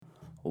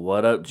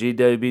What up,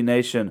 GWB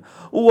Nation?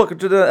 Welcome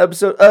to the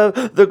episode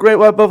of the Great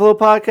White Buffalo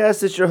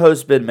Podcast. It's your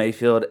host, Ben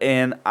Mayfield,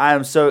 and I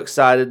am so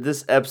excited.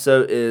 This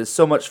episode is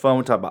so much fun.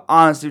 We talk about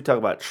honesty, we talk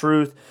about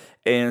truth,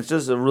 and it's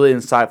just a really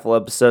insightful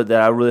episode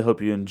that I really hope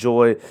you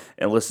enjoy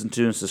and listen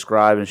to and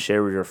subscribe and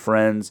share with your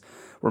friends.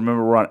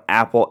 Remember, we're on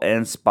Apple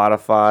and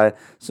Spotify,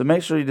 so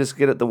make sure you just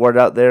get the word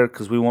out there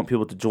because we want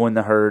people to join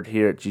the herd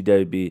here at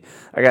GWB.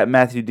 I got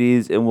Matthew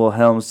Dees and Will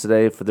Helms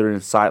today for their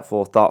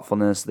insightful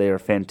thoughtfulness. They are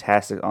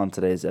fantastic on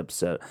today's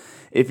episode.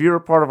 If you're a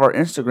part of our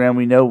Instagram,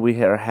 we know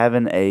we are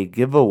having a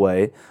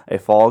giveaway, a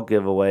fall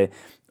giveaway.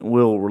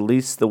 We'll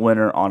release the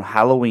winner on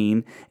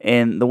Halloween,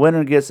 and the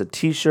winner gets a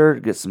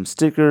t-shirt, gets some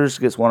stickers,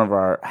 gets one of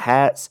our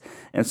hats,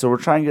 and so we're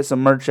trying to get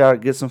some merch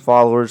out, get some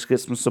followers, get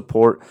some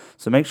support.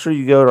 So make sure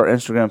you go to our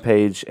Instagram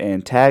page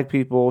and tag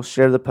people,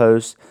 share the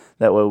post.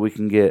 That way we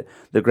can get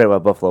the Great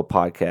White Buffalo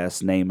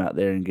Podcast name out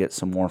there and get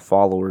some more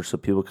followers so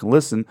people can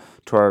listen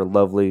to our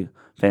lovely,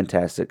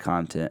 fantastic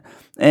content.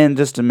 And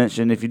just to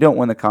mention, if you don't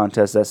win the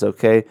contest, that's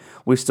okay.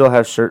 We still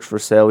have shirts for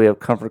sale. We have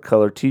comfort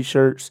color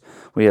t-shirts,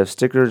 we have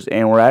stickers,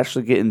 and we're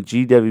actually getting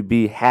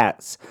GWB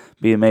hats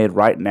being made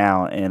right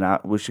now, and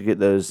we should get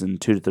those in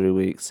 2 to 3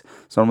 weeks.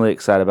 So I'm really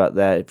excited about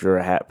that if you're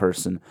a hat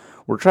person.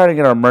 We're trying to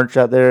get our merch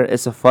out there.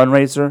 It's a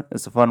fundraiser.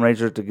 It's a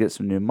fundraiser to get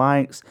some new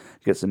mics,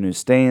 get some new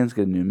stands,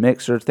 get a new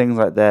mixer, things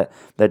like that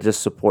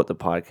just support the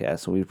podcast.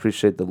 So we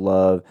appreciate the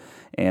love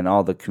and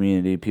all the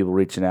community, people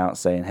reaching out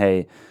saying,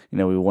 hey,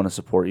 we want to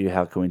support you.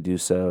 How can we do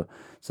so?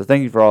 So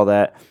thank you for all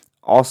that.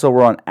 Also,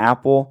 we're on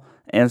Apple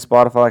and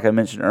Spotify, like I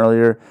mentioned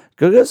earlier.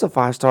 Go give us a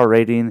 5-star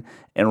rating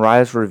and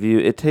write us a review.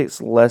 It takes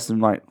less than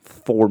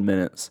 4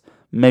 minutes,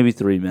 maybe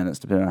 3 minutes,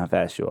 depending on how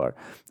fast you are.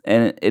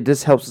 And it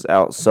just helps us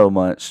out so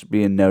much,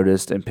 being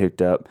noticed and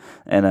picked up.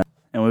 And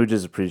we would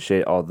just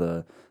appreciate all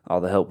the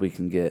help we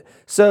can get.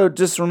 So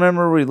just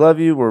remember, we love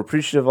you. We're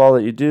appreciative of all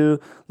that you do.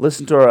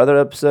 Listen to our other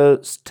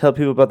episodes. Tell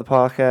people about the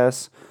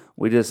podcast.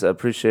 We just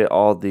appreciate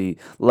all the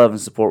love and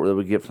support that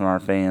we get from our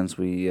fans.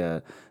 We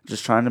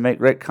just trying to make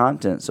great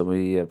content, so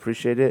we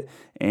appreciate it.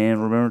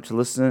 And remember to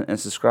listen and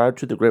subscribe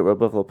to the Great White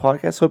Buffalo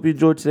Podcast. Hope you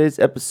enjoyed today's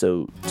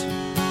episode.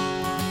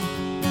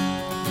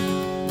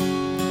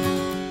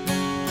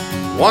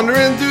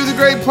 Wandering through the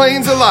great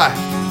plains of life,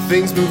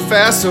 things move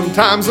fast,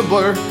 sometimes a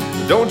blur.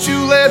 Don't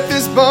you let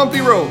this bumpy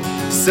road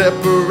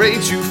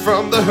separate you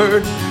from the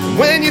herd. And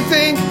when you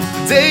think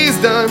the day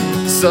is done,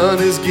 the sun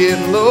is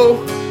getting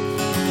low,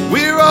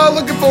 we're all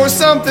looking for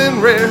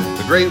something rare.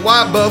 The Great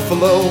White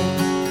Buffalo,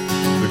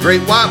 the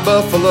Great White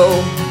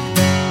Buffalo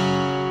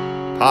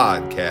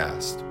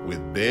Podcast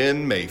with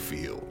Ben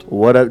Mayfield.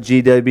 What up,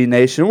 GWB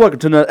Nation? Welcome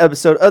to another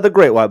episode of the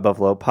Great White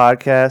Buffalo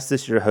Podcast.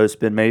 This is your host,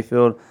 Ben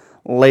Mayfield.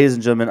 Ladies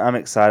and gentlemen, I'm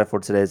excited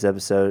for today's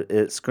episode.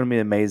 It's going to be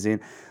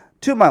amazing.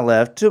 To my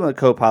left, to my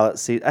co-pilot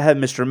seat, I have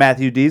Mr.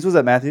 Matthew Dees. What's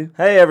up, Matthew?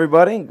 Hey,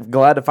 everybody.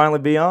 Glad to finally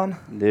be on.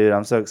 Dude,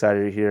 I'm so excited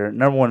you're here.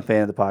 Number one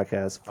fan of the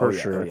podcast, for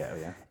sure. Oh,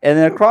 yeah. And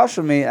then across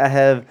from me, I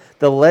have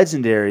the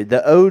legendary,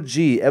 the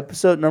OG,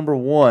 episode number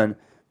 1,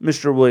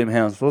 Mr. William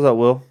Helms. What's up,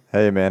 Will?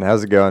 Hey, man.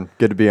 How's it going?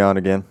 Good to be on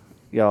again.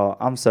 Y'all,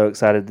 I'm so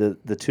excited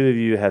that the two of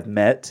you have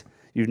met.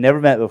 You've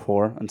never met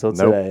before until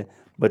today,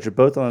 but you're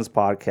both on this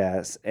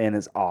podcast, and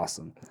it's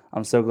awesome.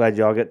 I'm so glad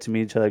y'all get to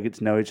meet each other, get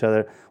to know each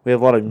other. We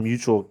have a lot of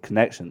mutual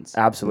connections.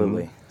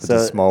 Absolutely. Mm-hmm. It's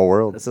a small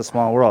world. It's a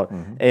small world.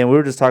 Mm-hmm. And we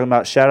were just talking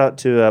about, shout out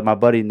to my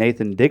buddy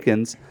Nathan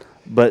Dickens,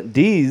 but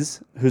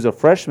Dees, who's a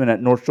freshman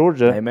at North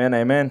Georgia.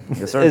 Amen.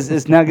 Yes, sir.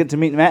 is now getting to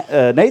meet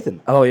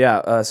Nathan. Oh,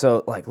 yeah.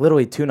 So,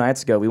 literally 2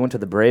 nights ago, we went to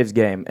the Braves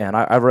game, and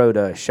I rode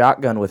a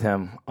shotgun with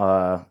him,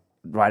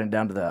 riding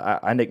down to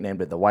I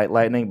nicknamed it the White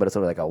Lightning, but it's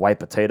sort of like a white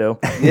potato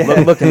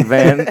looking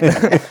van.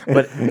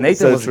 But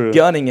Nathan was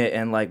gunning it,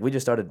 and we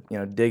just started,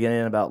 digging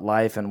in about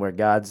life and where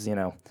God's,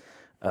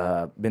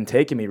 been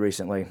taking me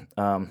recently.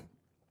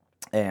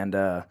 And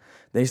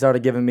then he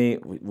started we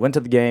went to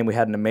the game. We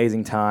had an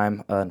amazing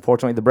time.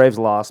 Unfortunately, the Braves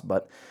lost,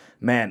 but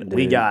man,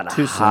 we got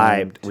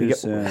hyped. Too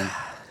soon.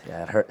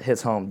 Yeah, it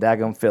hits home.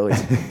 Daggum Phillies.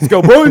 Let's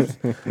go, boys!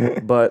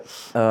 But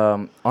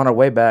on our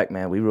way back,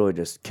 man, we really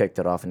just kicked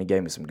it off, and he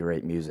gave me some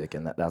great music,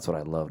 and that's what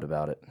I loved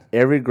about it.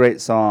 Every great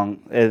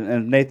song,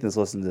 and Nathan's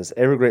listened to this,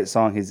 every great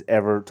song he's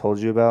ever told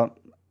you about,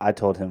 I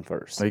told him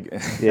first. And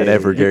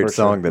every great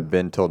song that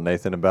Ben told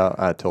Nathan about,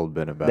 I told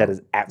Ben about. That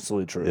is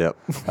absolutely true. Yep.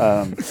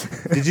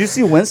 Did you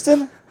see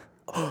Winston?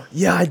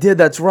 Yeah, I did.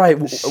 That's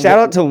right. Shout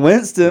out to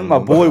Winston, my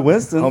boy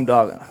Winston. Home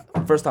dog.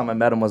 First time I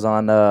met him was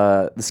on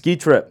the ski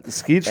trip. The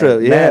ski trip,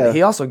 and, yeah. Man,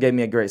 he also gave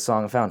me a great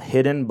song I found,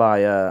 Hidden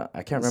by, I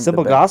can't remember.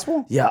 Simple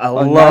Gospel? Yeah, I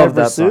love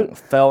that song.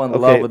 Fell in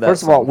love with that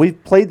First song. of all,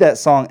 we've played that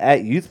song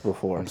at youth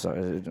before. I'm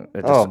sorry.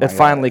 It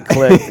finally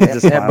clicked.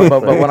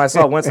 But when I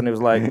saw Winston, he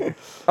was like,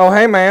 oh,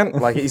 hey, man.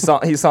 He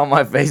saw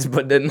my face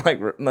but didn't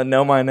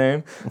know my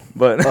name.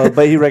 But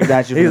he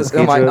recognized you from the ski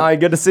trip. I'm like, all right,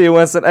 good to see you,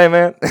 Winston. Hey,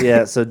 man.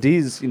 Yeah, so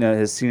Dee's,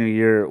 his senior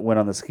year went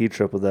on the ski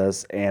trip with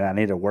us, and I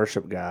need a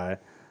worship guy.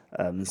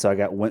 So I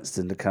got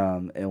Winston to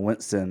come, and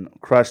Winston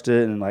crushed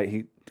it, and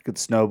he could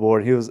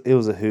snowboard. He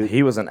was a hoot.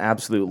 He was an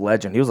absolute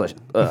legend. He was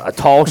a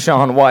tall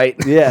Shaun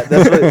White. Yeah,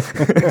 that's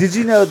what. Did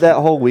you know that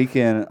whole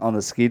weekend on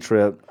the ski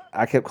trip,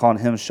 I kept calling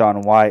him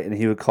Shaun White, and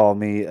he would call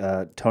me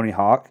Tony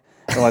Hawk,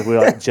 and like we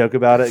would like joke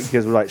about it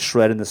because we're like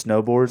shredding the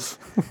snowboards.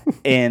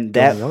 And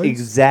that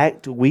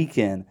exact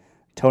weekend,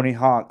 Tony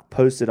Hawk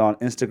posted on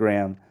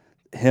Instagram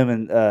him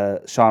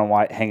and Shaun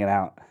White hanging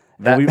out.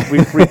 And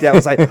we freaked out. It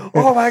was like,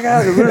 oh my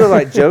God. We were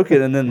like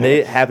joking. And then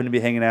they happened to be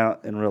hanging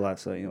out in real life.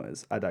 So,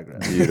 anyways, I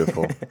digress.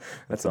 Beautiful.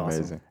 That's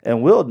amazing.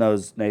 And Will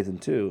knows Nathan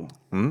too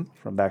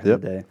from back in the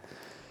day.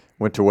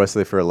 Went to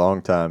Wesley for a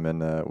long time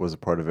and was a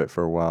part of it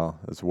for a while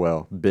as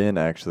well. Ben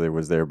actually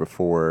was there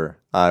before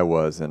I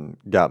was and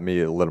got me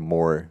a little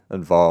more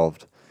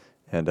involved.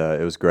 And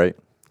it was great.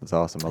 It's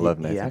awesome. I love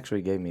Nathan. He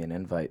actually gave me an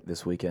invite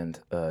this weekend,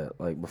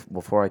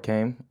 before I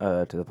came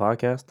to the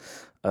podcast.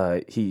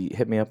 He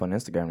hit me up on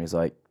Instagram. He's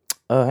like,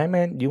 "Hey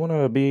man, do you want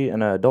to be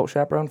an adult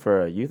chaperone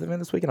for a youth event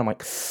this weekend?" I'm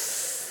like,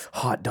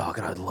 "Hot dog,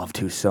 and I'd love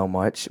to so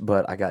much,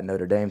 but I got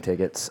Notre Dame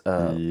tickets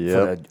for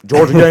the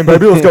Georgia game,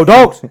 baby. Let's go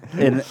Dogs!"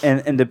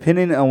 And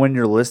depending on when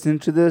you're listening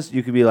to this,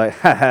 you could be like,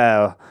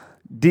 "Ha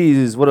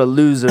D's, what a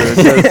loser.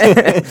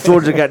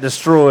 Georgia got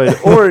destroyed."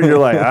 Or you're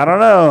like, I don't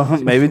know.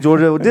 Maybe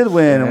Georgia did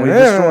win and we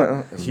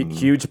destroyed.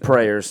 Huge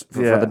prayers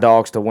for the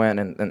Dogs to win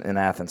in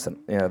Athens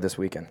this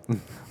weekend.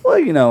 Well,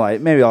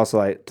 like maybe also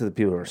like to the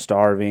people who are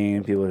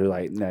starving, people who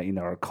like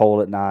are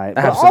cold at night.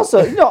 But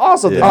Absolutely.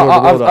 also the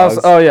Georgia Bulldogs.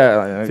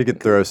 Yeah. If you could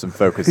throw some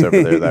focus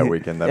over there that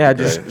weekend, that'd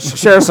be great. Just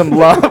share some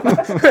love.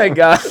 Hey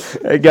God,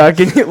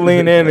 can you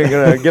lean in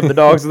and give the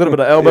Dogs a little bit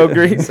of elbow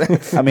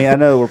grease? I mean, I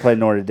know we're playing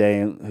Notre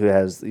Dame, who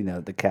has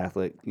the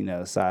Catholic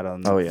side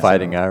on. Oh yeah,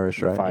 Fighting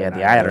Irish, right?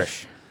 The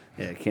Irish.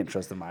 Yeah, can't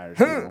trust them Irish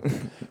people.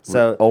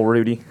 So old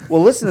Rudy.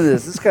 Well, listen to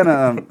this. This kind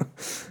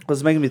of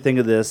was making me think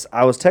of this.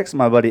 I was texting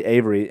my buddy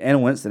Avery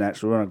and Winston,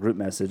 actually. We were on a group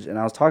message, and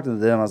I was talking to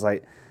them. I was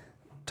like,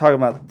 talking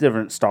about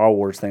different Star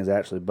Wars things,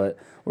 actually. But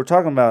we're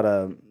talking about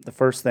the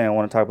first thing I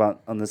want to talk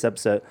about on this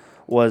episode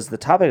was the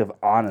topic of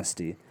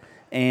honesty.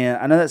 And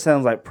I know that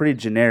sounds like pretty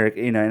generic,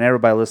 and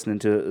everybody listening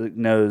to it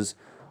knows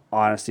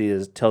honesty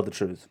is tell the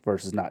truth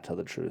versus not tell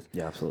the truth.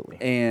 Yeah, absolutely.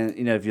 And,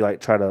 if you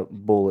try to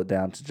boil it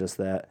down to just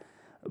that.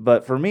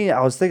 But for me,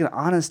 I was thinking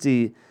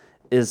honesty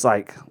is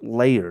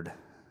layered,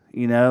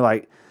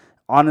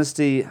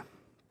 honesty,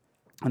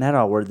 and how do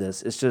I word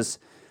this? It's just,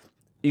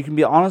 you can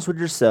be honest with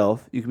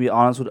yourself, you can be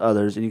honest with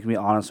others, and you can be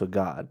honest with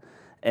God.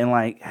 And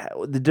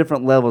the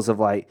different levels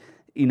of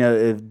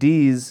if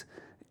D's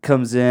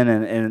comes in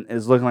and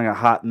is looking like a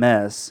hot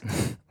mess,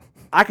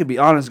 I could be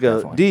honest and go,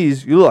 Definitely.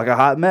 D's, you look like a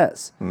hot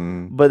mess.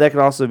 But that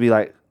could also be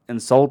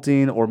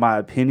insulting or my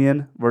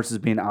opinion versus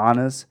being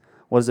honest.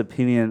 What is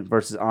opinion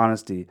versus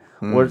honesty?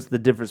 What's the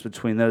difference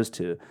between those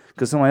two?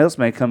 Because somebody else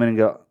may come in and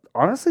go,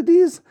 honestly,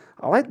 D's,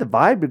 I like the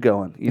vibe you're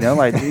going,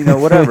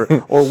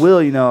 whatever. Or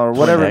will, or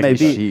whatever it may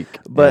be. Chic.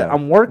 But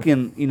I'm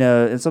working,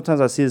 and sometimes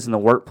I see this in the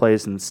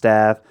workplace and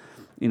staff,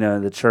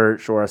 the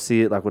church, or I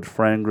see it with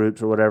friend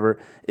groups or whatever,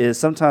 is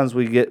sometimes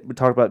we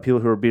talk about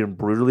people who are being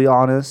brutally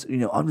honest.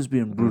 I'm just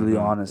being brutally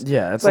honest.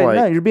 Yeah, it's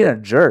no, you're being a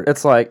jerk.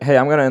 It's like, hey,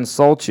 I'm going to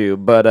insult you,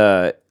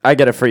 but I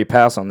get a free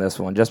pass on this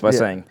one just by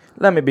saying,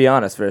 let me be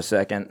honest for a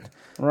second.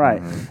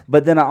 Right.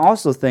 But then I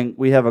also think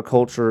we have a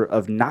culture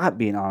of not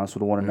being honest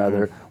with one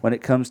another when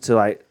it comes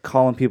to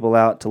calling people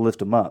out to lift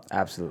them up.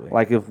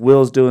 Absolutely. If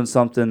Will's doing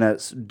something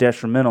that's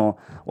detrimental,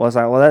 well, it's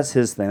well, that's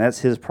his thing. That's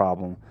his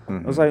problem. I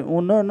was like,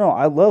 well, no,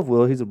 I love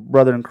Will. He's a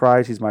brother in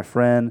Christ. He's my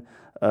friend,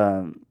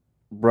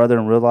 brother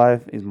in real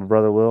life. He's my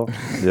brother Will.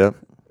 Yep.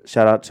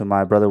 Shout out to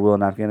my brother Will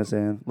in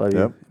Afghanistan. Love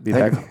you. Be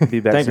back.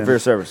 Thank you for your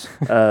service.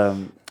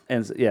 For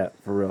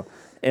real.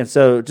 And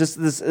so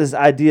just this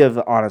idea of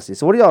honesty.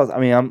 So what do y'all,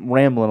 I'm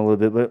rambling a little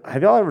bit, but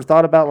have y'all ever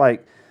thought about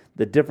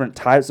the different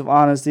types of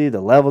honesty, the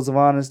levels of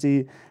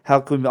honesty? How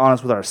can we be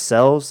honest with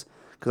ourselves?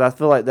 Because I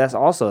feel like that's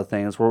also a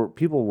thing. It's where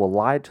people will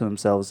lie to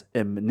themselves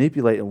and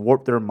manipulate and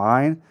warp their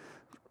mind,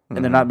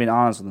 and they're not being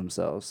honest with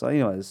themselves. So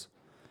anyways,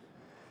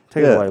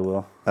 take it away,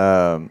 Will.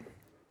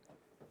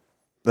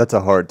 That's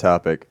a hard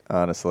topic,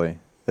 honestly.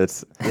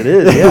 It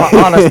is, yeah.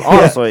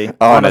 Honestly,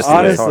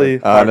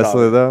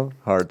 though,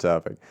 hard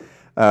topic.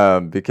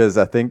 Because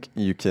I think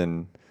you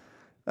can,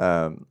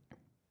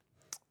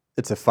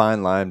 it's a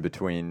fine line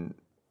between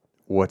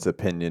what's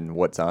opinion,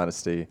 what's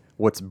honesty,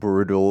 what's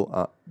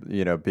brutal,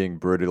 being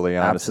brutally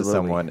honest to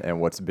someone,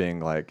 and what's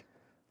being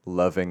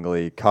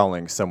lovingly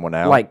calling someone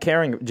out.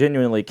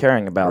 Genuinely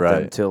caring about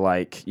them Right. to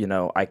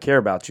I care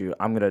about you.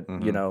 I'm going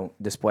to,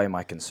 display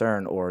my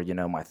concern or,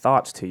 my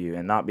thoughts to you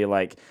and not be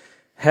like,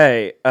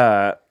 hey,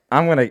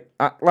 I'm going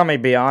to, let me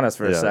be honest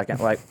for a second.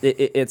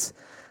 It's,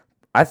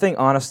 I think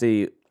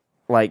honesty,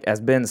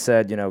 as Ben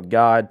said,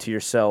 God to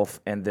yourself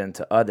and then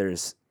to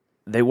others,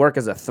 they work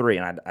as a three,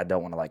 and I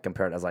don't want to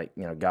compare it as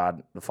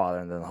God the Father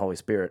and then the Holy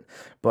Spirit,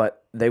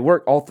 but they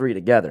work all three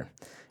together.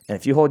 And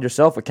if you hold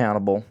yourself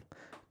accountable,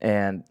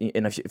 and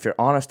if you're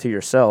honest to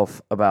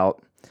yourself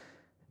about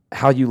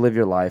how you live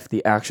your life,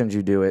 the actions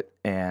you do it,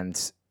 and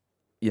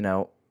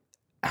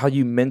how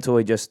you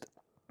mentally just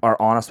are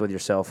honest with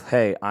yourself.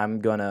 Hey, I'm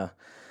gonna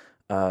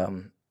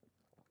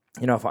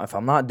if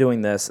I'm not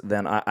doing this,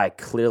 then I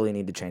clearly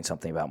need to change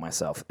something about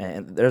myself.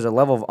 And there's a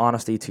level of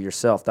honesty to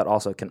yourself that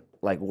also can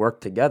like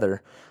work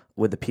together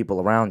with the people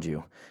around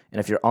you. And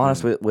if you're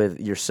honest with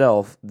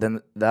yourself,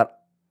 then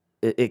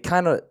it's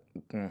kind of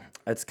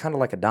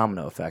like a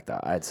domino effect,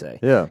 I'd say.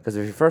 Yeah. Because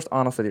if you're first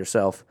honest with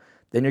yourself,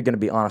 then you're going to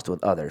be honest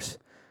with others.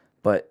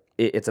 But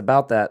it's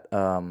about that,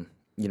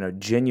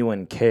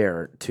 genuine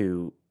care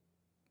to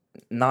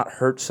not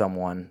hurt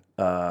someone,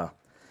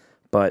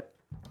 but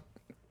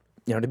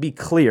to be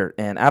clear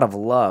and out of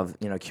love,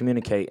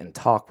 communicate and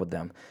talk with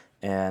them.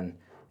 And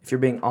if you're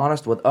being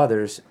honest with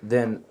others,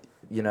 then,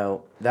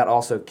 that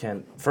also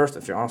can, first,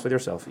 if you're honest with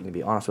yourself, you can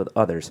be honest with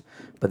others,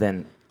 but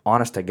then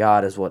honest to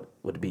God is what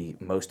would be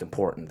most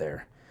important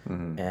there.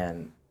 Mm-hmm.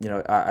 And,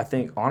 I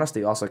think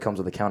honesty also comes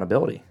with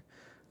accountability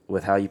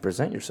with how you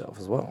present yourself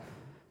as well.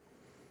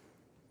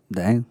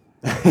 Dang.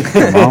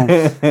 Come on.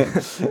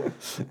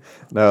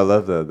 No, I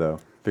love that, though,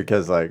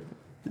 because, like,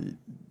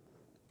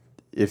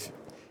 if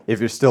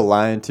you're still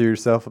lying to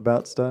yourself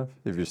about stuff,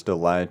 if you're still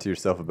lying to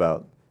yourself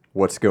about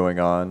what's going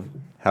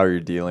on, how you're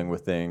dealing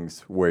with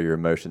things, where your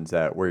emotions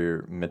at, where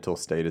your mental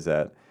state is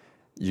at,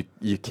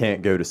 you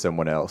can't go to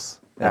someone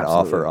else and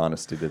offer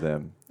honesty to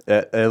them.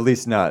 At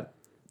least not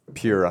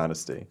pure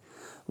honesty.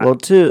 Well,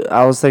 too,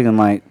 I was thinking,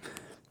 like,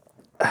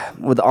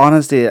 with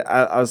honesty,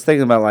 I was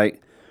thinking about,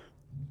 like,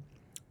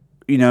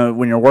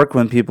 when you're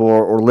working with people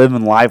or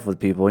living life with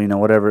people,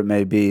 whatever it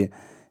may be,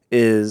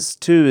 is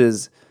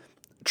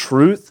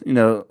truth.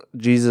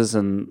 Jesus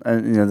and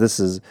this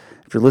is,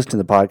 if you're listening to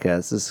the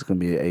podcast, this is going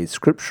to be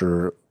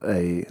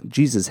a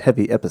Jesus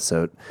heavy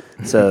episode.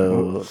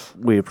 So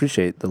we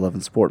appreciate the love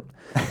and support.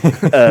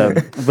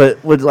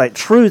 But with like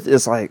truth,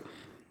 it's like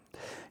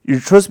you're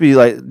supposed to be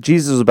like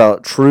Jesus is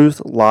about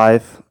truth,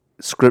 life,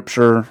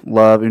 scripture,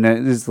 love.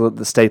 These are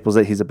the staples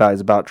that he's about.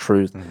 He's about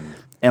truth,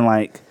 and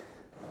like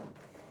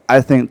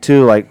I think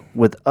too, like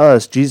with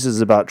us, Jesus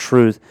is about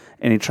truth,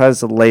 and he tries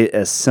to lay it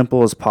as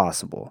simple as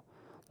possible.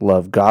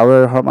 Love God with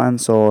our heart, mind,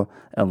 and soul,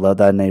 and love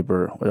thy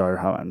neighbor with our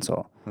heart, mind, and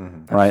soul.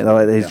 Mm-hmm. Right?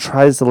 Like, he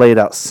tries to lay it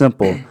out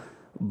simple,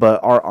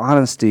 but our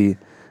honesty,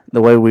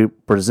 the way we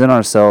present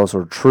ourselves,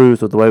 or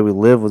truth, or the way we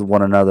live with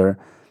one another,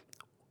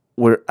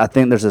 I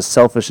think there's a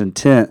selfish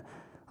intent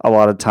a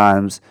lot of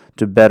times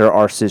to better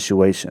our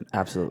situation.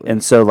 Absolutely.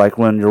 And so, like,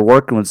 when you're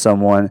working with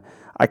someone,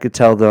 I could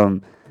tell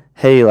them,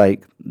 hey,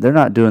 like, they're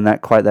not doing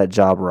quite that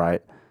job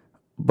right.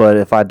 But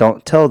if I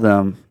don't tell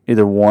them,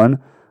 either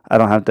one, I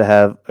don't have to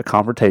have a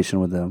confrontation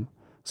with them,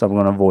 so I'm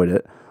going to avoid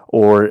it.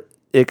 Or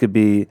it could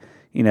be,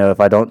 if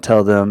I don't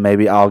tell them,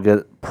 maybe I'll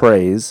get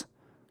praise,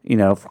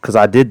 because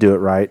I did do it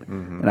right,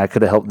 and I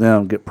could have helped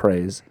them get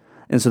praise.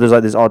 And so there's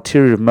like these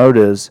ulterior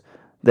motives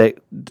that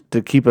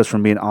to keep us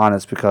from being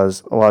honest,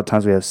 because a lot of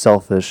times we have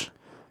selfish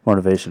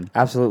motivation.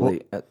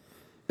 Absolutely.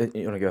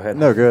 You want to go ahead?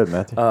 No, go ahead,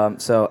 Matthew.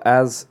 So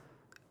as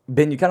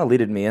Ben, you kind of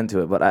leaded me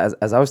into it, but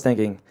as I was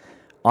thinking,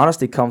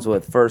 honesty comes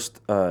with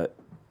first,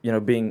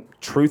 being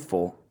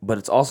truthful, but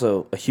it's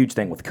also a huge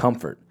thing with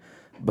comfort,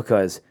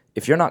 because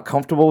if you're not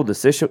comfortable with the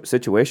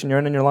situation you're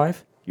in your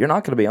life, you're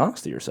not going to be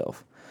honest to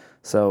yourself.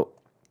 So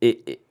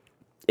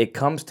it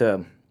comes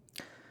to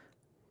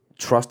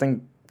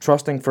trusting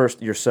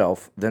first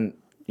yourself, then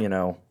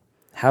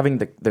having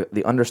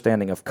the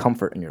understanding of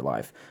comfort in your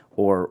life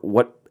or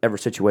whatever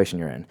situation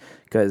you're in,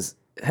 because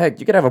heck,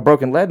 you could have a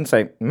broken leg and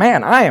say,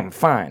 "Man, I am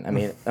fine." I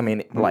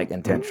mean, like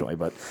intentionally,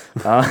 but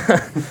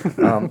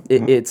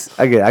it's.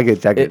 I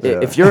get.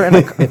 If you're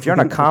in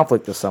a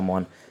conflict with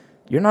someone,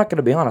 you're not going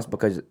to be honest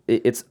because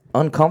it's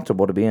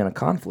uncomfortable to be in a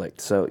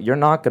conflict. So you're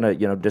not going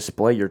to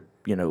display your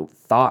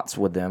thoughts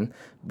with them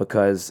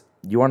because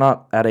you are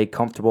not at a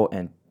comfortable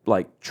and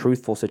like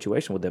truthful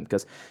situation with them.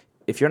 Because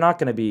if you're not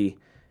going to be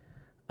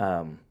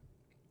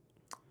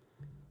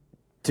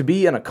to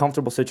be in a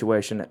comfortable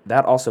situation,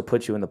 that also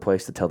puts you in the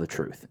place to tell the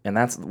truth. And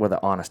that's where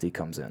the honesty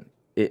comes in.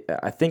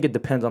 I think it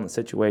depends on the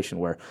situation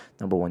where,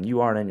 number one,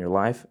 you aren't in your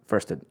life,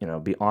 first to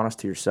be honest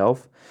to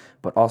yourself,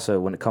 but also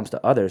when it comes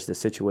to others, the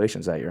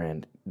situations that you're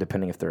in,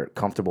 depending if they're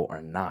comfortable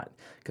or not.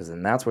 Because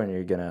then that's when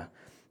you're going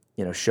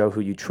to show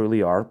who you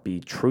truly are, be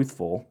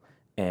truthful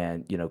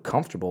and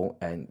comfortable,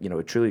 and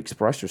truly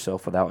express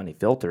yourself without any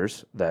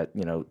filters that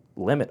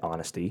limit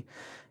honesty.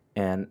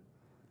 And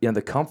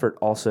the comfort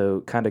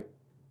also kind of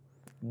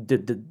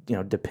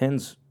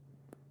depends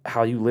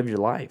how you live your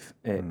life,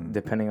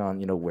 depending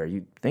on where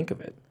you think of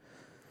it.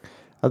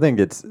 I think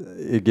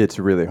it gets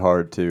really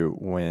hard too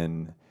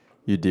when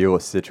you deal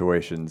with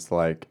situations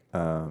like,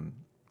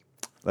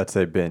 let's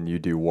say, Ben, you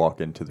do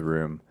walk into the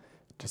room,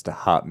 just a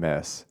hot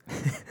mess,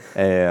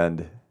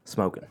 and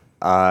smoking.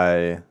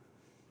 I,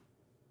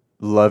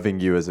 loving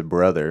you as a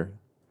brother,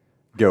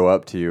 go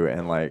up to you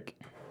and like,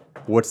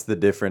 what's the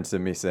difference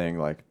in me saying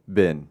like,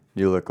 Ben,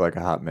 you look like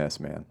a hot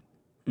mess, man?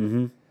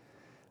 Mm-hmm.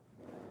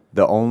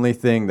 The only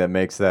thing that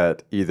makes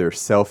that either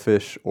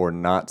selfish or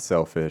not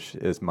selfish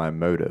is my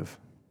motive,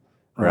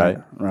 right?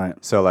 Right.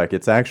 So, like,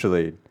 it's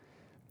actually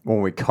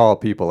when we call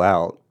people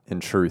out in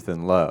truth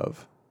and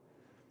love,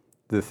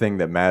 the thing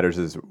that matters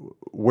is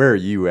where are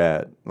you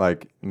at?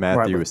 Like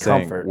Matthew was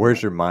saying,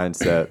 where's your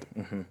mindset?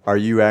 Are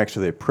you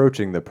actually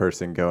approaching the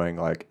person going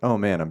like, oh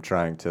man, I'm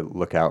trying to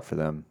look out for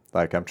them.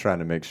 Like I'm trying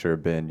to make sure,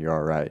 Ben, you're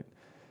all right.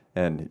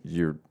 And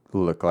you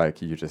look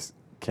like you just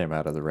came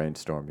out of the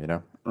rainstorm, you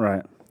know?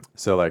 Right.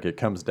 So like it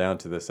comes down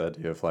to this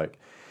idea of like,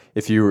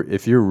 if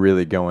you're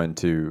really going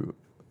to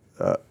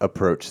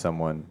approach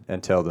someone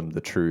and tell them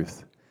the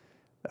truth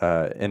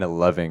in a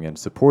loving and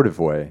supportive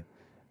way,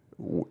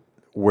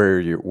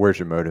 where's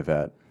your motive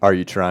at? Are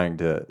you trying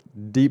to,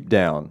 deep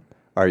down,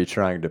 are you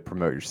trying to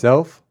promote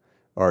yourself,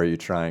 or are you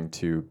trying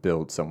to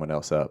build someone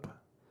else up?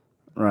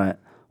 Right.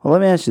 Well,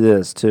 let me ask you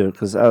this too,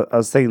 because I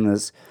was thinking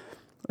this,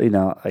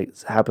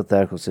 like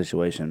hypothetical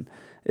situation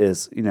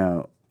is, in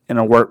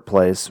a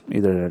workplace,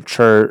 either in a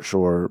church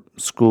or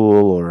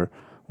school or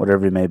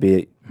whatever it may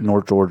be,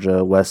 North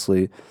Georgia,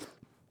 Wesley.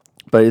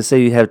 But you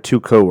say you have two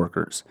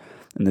coworkers,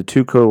 and the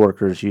two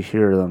coworkers, you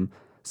hear them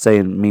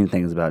saying mean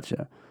things about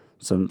you.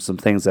 Some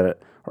things that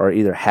are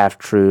either half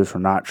truths or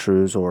not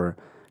truths, or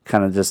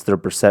kind of just their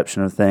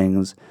perception of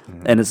things,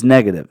 and it's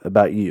negative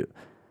about you.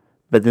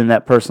 But then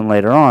that person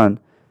later on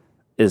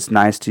is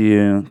nice to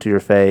you, to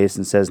your face,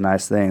 and says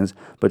nice things.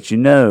 But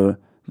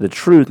the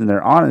truth and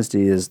their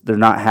honesty is they're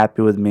not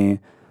happy with me,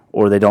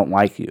 or they don't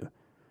like you.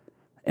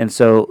 And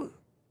so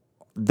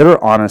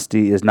their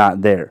honesty is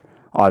not there,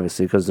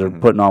 obviously, because they're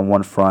putting on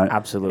one front.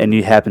 Absolutely. And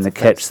you happen to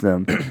catch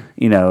them,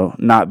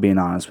 not being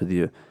honest with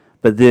you.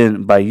 But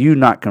then by you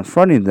not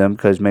confronting them,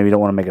 because maybe you don't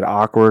want to make it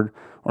awkward,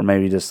 or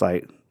maybe just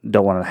like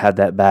don't want to have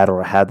that battle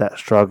or have that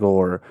struggle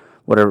or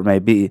whatever it may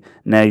be,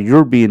 now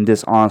you're being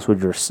dishonest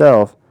with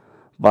yourself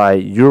by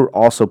you're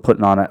also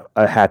putting on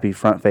a happy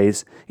front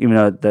face, even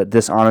though that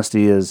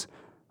dishonesty is,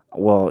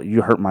 well,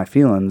 you hurt my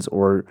feelings,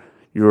 or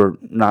you're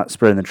not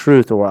spreading the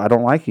truth, or I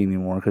don't like you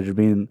anymore because you're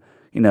being,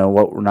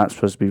 what we're not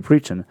supposed to be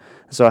preaching.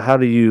 So how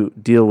do you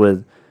deal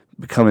with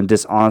becoming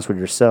dishonest with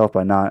yourself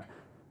by not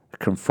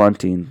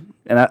confronting?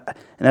 And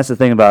that's the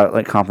thing about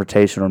like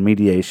confrontation or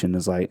mediation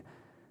is like,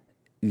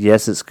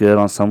 yes, it's good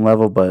on some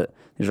level, but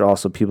these are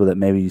also people that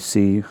maybe you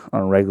see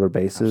on a regular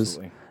basis.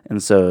 Absolutely.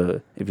 And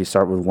so if you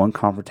start with one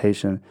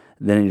confrontation,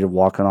 then you're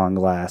walking on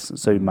glass.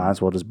 So you might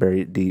as well just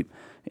bury it deep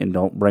and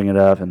don't bring it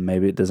up, and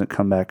maybe it doesn't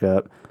come back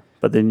up.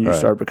 But then you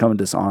start becoming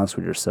dishonest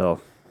with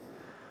yourself.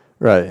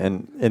 Right.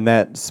 And in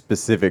that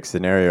specific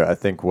scenario, I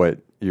think what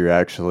you're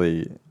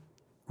actually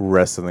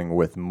wrestling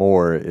with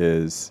more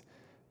is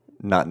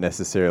not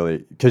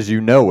necessarily, because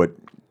you know what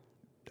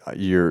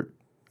your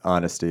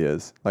honesty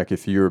is. Like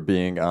if you're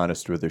being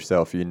honest with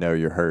yourself, you know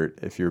you're hurt.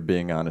 If you're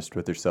being honest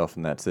with yourself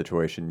in that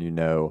situation, you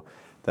know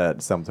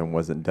that something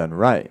wasn't done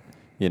right,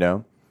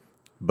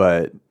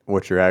 But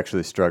what you're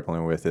actually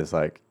struggling with is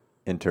like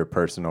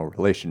interpersonal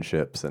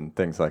relationships and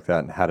things like that,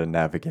 and how to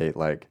navigate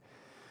like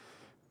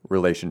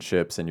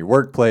relationships in your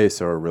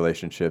workplace or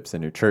relationships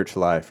in your church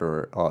life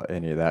or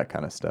any of that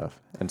kind of stuff.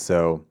 And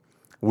so,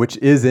 which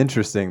is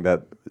interesting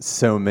that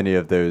so many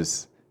of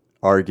those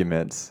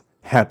arguments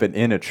happen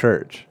in a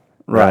church,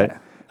 right?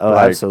 Oh,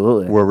 like,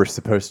 absolutely. Where we're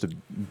supposed to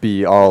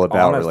be all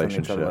about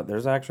relationship.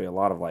 There's actually a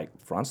lot of like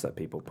fronts that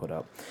people put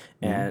up,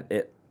 and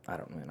I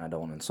don't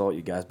want to insult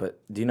you guys, but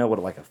do you know what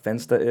like a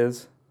Finsta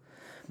is?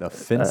 A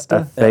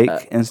Finsta? A fake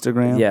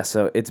Instagram? Yeah,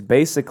 so it's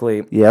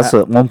basically... Yeah, that's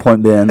at 1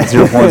 point Ben,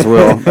 0 points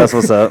Will. That's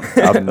what's up.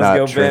 I'm not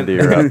go, trendy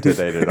Ben. or up to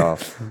date at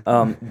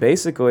all.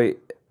 Basically,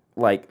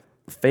 like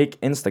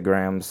fake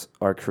Instagrams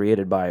are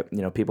created by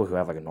people who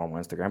have like a normal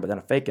Instagram, but then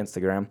a fake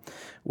Instagram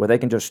where they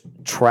can just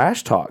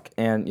trash talk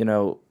and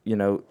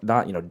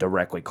not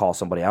directly call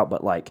somebody out,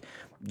 but like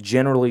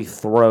generally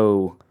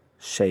throw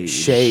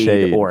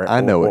shade. Or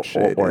I know what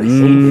shade or is.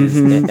 hate is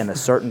in a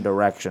certain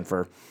direction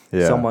for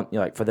someone,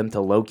 like for them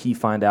to low key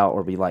find out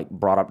or be like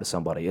brought up to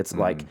somebody. It's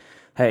like,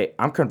 hey,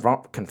 I'm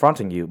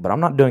confronting you, but I'm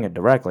not doing it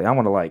directly. I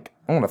want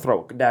to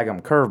throw a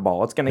daggum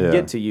curveball. It's going to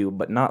get to you,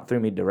 but not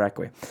through me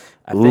directly.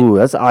 I'd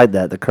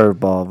that the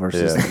curveball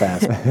versus the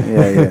fastball.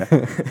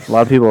 Yeah. A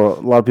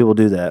lot of people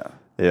do that.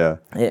 Yeah.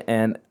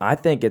 And I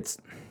think it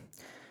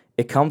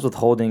comes with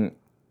holding,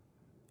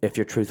 if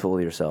you're truthful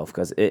with yourself,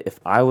 because if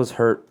I was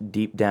hurt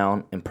deep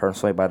down and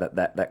personally by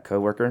that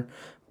coworker,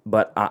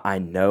 but I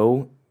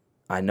know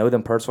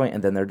them personally,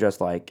 and then they're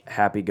just like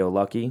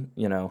happy-go-lucky,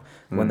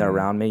 when they're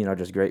around me,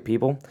 just great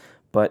people.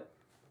 But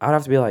I'd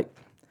have to be like,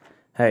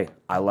 hey,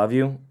 I love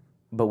you,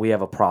 but we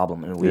have a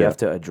problem, and we have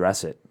to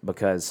address it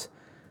because,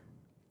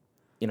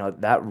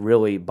 that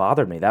really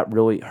bothered me. That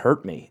really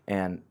hurt me.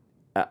 And,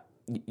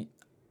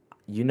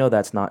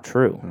 that's not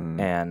true.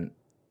 And,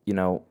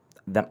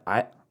 then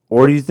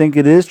Or do you think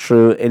it is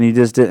true and you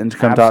just didn't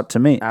come talk to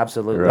me?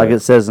 Absolutely. Like it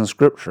says in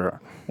Scripture.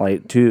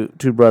 Like two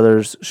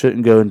brothers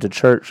shouldn't go into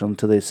church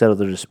until they settle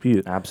their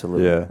dispute.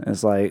 Absolutely. Yeah.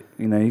 It's like,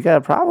 you got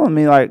a problem with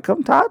me, like,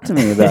 come talk to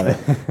me about it.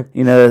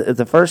 If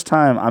the first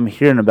time I'm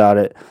hearing about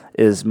it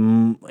is,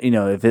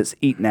 if it's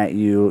eating at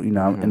you,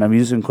 and I'm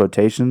using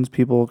quotations,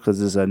 people,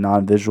 because it's a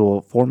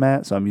non-visual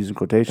format, so I'm using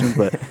quotations,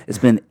 but it's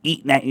been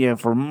eating at you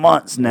for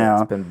months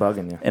now. It's been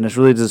bugging you. And it's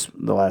really just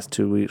the last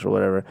 2 weeks or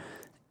whatever.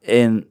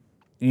 And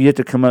you have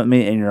to come up to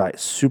me and you're like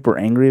super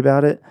angry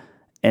about it,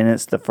 and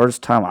it's the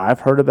first time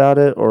I've heard about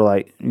it, or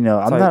like, you know,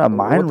 I'm like, not a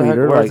mind what the heck,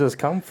 reader. where Like, does this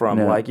come from?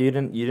 you know, Like you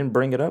didn't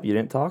bring it up. You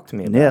didn't talk to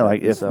me about yeah, it.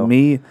 like if So-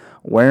 me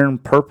wearing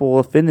purple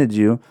offended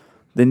you,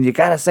 then you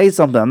gotta say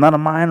something. I'm not a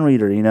mind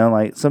reader, you know.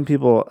 Like some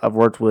people I've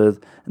worked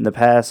with in the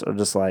past are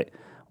just like,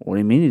 "What do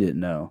you mean you didn't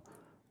know?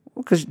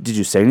 Well, 'cause did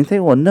you say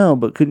anything? Well, no,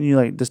 but couldn't you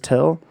like just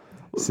tell?"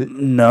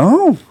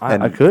 No,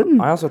 I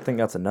couldn't. I also think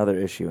that's another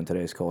issue in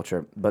today's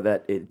culture, but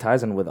that it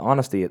ties in with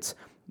honesty. It's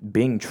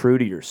being true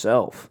to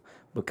yourself,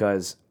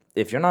 because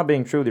if you're not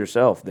being true to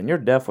yourself, then you're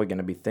definitely going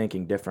to be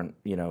thinking different,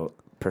 you know,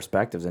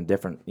 perspectives and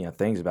different, you know,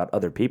 things about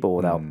other people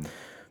without,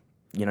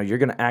 you know, you're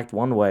going to act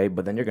one way,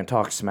 but then you're going to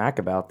talk smack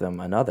about them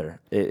another.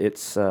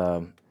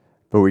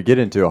 But we get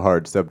into a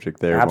hard subject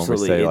there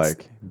Absolutely, when we say it's-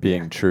 like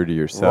being true to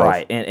yourself.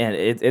 right, and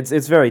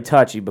it's very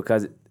touchy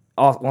because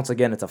once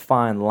again, it's a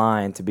fine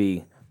line to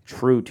be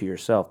true to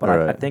yourself. But I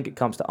Right. think it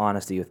comes to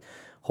honesty with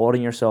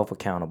holding yourself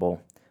accountable,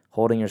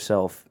 holding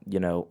yourself, you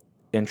know,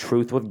 in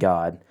truth with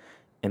God,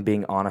 and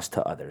being honest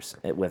to others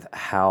with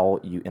how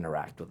you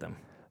interact with them.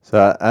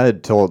 So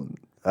I'd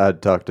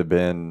talked to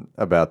Ben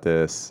about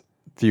this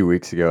a few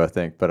weeks ago, I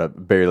think, but I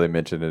barely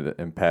mentioned it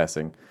in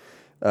passing,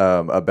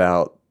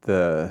 about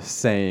the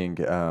saying,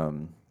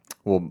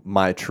 well,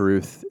 my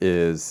truth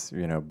is,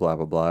 you know, blah,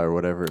 blah, blah, or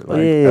whatever. Like,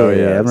 yeah, I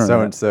remember that.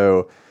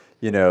 so-and-so,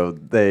 you know,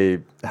 they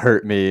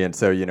hurt me, and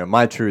so, you know,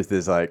 my truth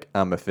is like,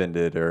 I'm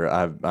offended or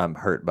I'm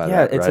hurt by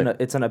Yeah, that, it's right?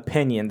 it's an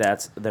opinion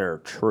that's their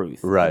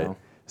truth. you Right. know?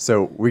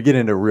 So we get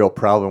into a real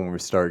problem when we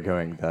start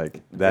going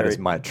like, that is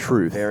Very- my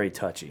truth. Very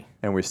touchy.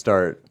 And we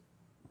start,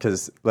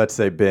 because let's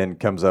say Ben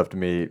comes up to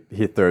me,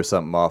 he throws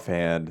something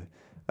offhand,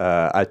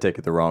 I take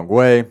it the wrong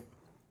way,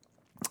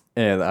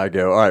 and I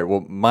go, all right,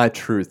 well, my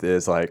truth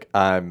is like,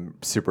 I'm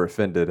super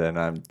offended and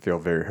I feel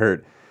very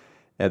hurt.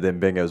 And then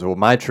Ben goes, well,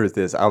 my truth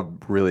is I'm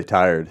really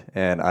tired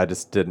and I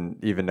just didn't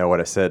even know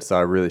what I said, so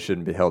I really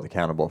shouldn't be held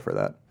accountable for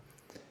that.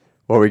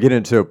 Well, we get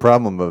into a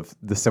problem of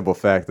the simple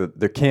fact that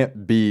there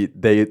can't be,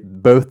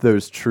 both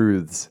those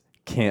truths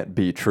can't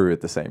be true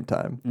at the same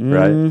time,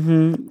 right?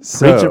 Mm-hmm.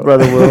 So, Preach it,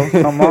 brother Will.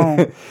 Come on.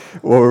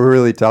 what we're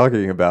really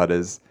talking about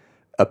is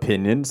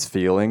opinions,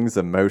 feelings,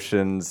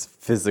 emotions,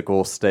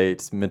 physical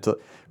states, mental.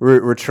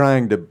 We're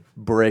trying to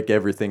break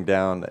everything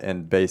down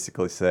and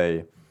basically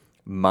say,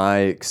 my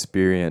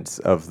experience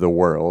of the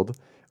world,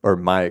 or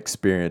my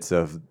experience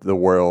of the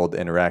world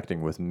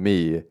interacting with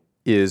me,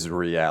 is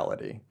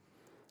reality.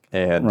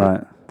 And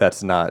Right.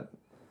 that's not,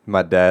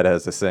 my dad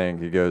has a saying,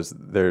 he goes,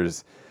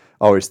 there's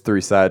always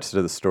three sides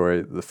to the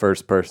story. The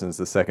first person's,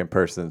 the second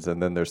person's,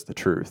 and then there's the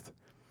truth.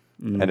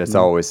 And it's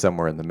always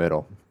somewhere in the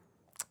middle.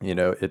 You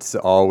know, it's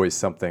always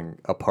something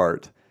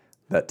apart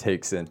that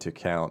takes into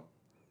account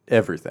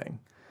everything,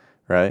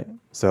 right?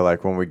 So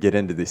like when we get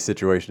into these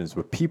situations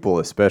with people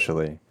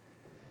especially,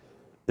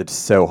 it's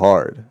so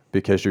hard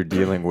because you're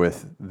dealing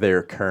with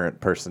their current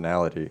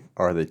personality.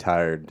 Are they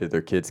tired? Did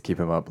their kids keep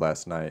them up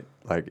last night?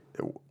 Like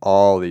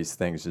all these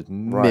things just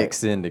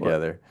mix in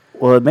together.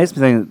 Well, it makes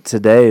me think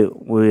today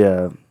we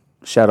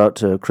shout out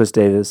to Chris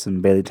Davis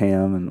and Bailey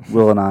Tam and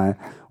Will and I.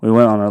 We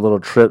went on a little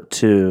trip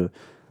to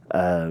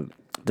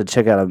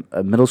check out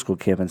a middle school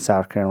camp in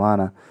South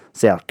Carolina.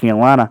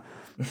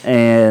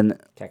 And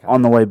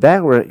on the way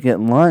back, we're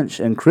getting lunch,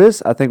 and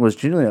Chris, I think, was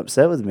genuinely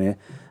upset with me.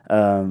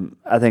 I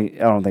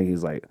don't think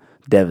he's like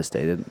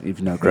devastated. If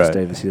you know Chris Right.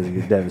 Davis, he doesn't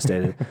get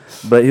devastated,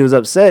 but he was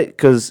upset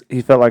because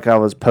he felt like I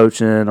was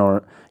poaching,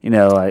 or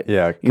like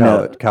Yeah, you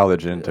know,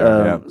 college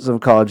intern. some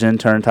college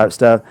intern type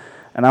stuff.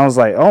 And I was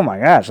like, oh my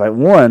gosh, like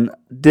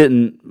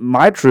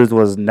my truth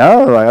was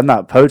no, like I'm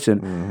not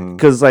poaching.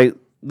 Because like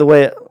the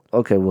way,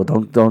 okay, well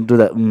don't do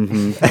that.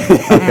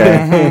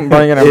 Okay.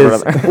 Bring it in,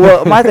 brother.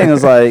 Well, my thing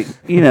is like,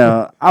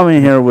 I'm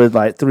in here with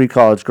like 3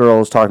 college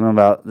girls talking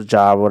about the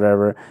job or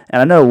whatever.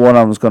 And I know one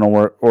of them is going to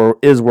work or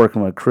is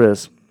working with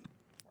Chris.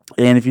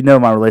 And if you know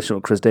my relationship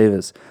with Chris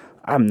Davis,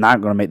 I'm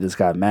not going to make this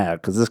guy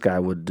mad because this guy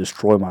would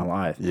destroy my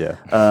life. Yeah.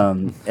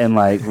 And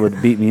like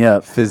would beat me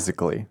up.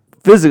 Physically.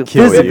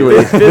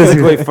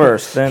 Physically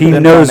first. Then, he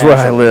then knows where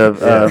I financially.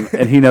 live,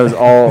 and he knows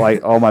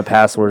all my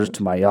passwords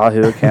to my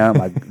Yahoo account,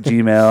 my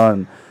Gmail,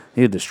 and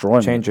he'd destroy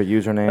me. Change your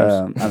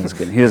usernames. I'm just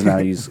kidding. He doesn't know how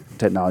to use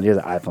technology. He has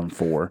an iPhone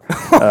 4.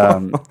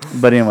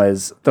 But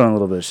anyways, throwing a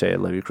little bit of shade. I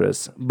love you,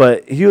 Chris.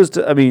 But he was,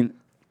 in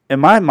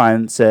my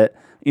mindset,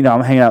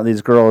 I'm hanging out with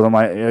these girls. I'm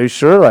like, are you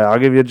sure? Like, I'll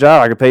give you a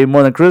job. I can pay you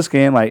more than Chris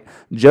can. Like,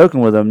 joking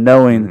with him,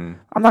 knowing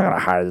I'm not going to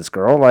hire this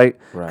girl. Like,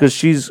 because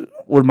she's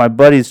with my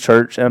buddy's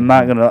church, and I'm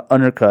not going to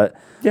undercut.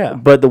 Yeah.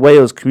 But the way it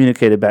was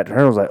communicated back to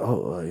her was like,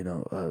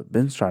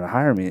 Ben's trying to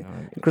hire me.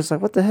 And Chris was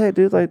like, what the heck,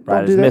 dude? Like, don't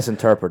Right, do it's that.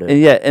 misinterpreted.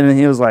 And and then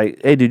he was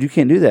like, hey, dude, you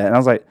can't do that. And I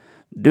was like,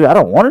 dude, I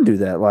don't want to do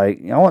that.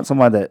 Like, I want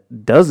somebody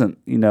that doesn't,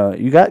 you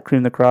got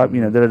cream the crop,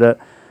 da-da-da.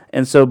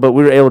 And so, but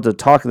we were able to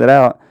talk that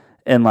out,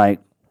 and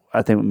like,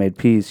 I think we made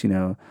peace,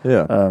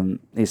 Yeah.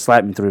 He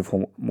slapped me 3 or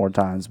 4 more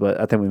times, but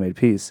I think we made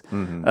peace.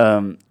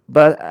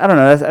 But I don't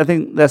know. I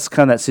think that's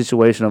kind of that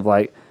situation of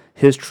like,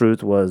 his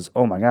truth was,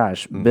 oh my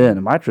gosh, Ben,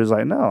 and my truth was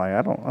like, no, like,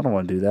 I don't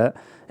want to do that.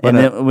 But And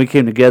then we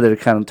came together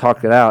to kind of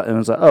talk it out, and it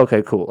was like, oh,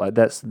 okay, cool, like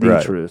that's the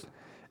Right. truth.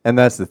 And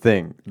that's the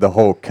thing, the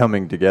whole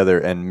coming together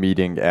and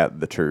meeting at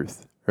the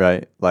truth,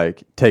 right?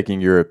 Like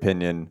taking your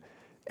opinion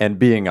and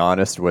being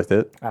honest with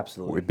it.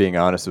 Absolutely. Being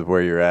honest with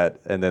where you're at,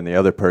 and then the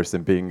other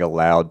person being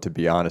allowed to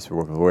be honest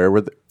with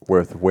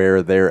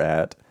where they're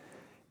at,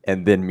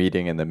 and then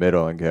meeting in the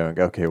middle and going,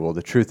 okay, well,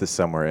 the truth is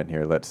somewhere in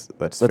here. Let's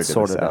figure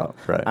sort this it out.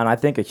 Right. And I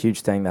think a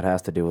huge thing that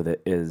has to do with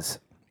it is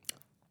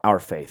our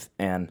faith.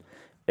 And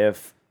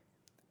if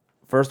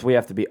first we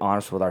have to be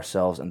honest with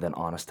ourselves and then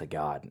honest to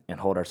God and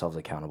hold ourselves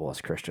accountable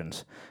as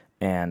Christians.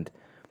 And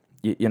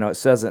you know, it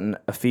says in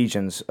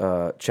Ephesians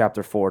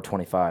chapter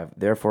 4:25,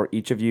 therefore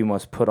each of you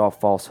must put off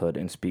falsehood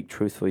and speak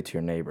truthfully to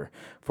your neighbor,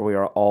 for we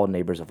are all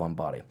neighbors of one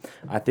body.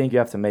 I think you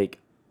have to make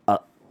a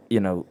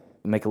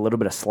little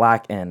bit of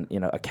slack and,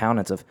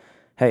 accountants of,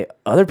 hey,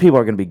 other people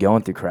are going to be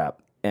going through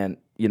crap. And,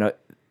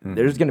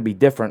 there's going to be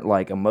different,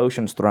 like,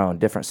 emotions thrown,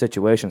 different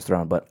situations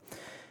thrown, but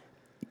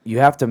you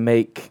have to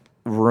make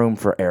room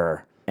for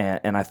error.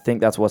 And I think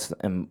that's what's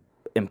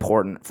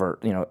important for,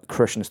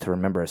 Christians to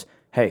remember is,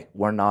 hey,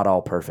 we're not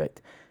all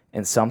perfect.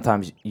 And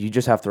sometimes you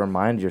just have to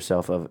remind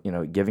yourself of,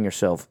 giving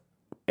yourself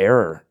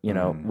error,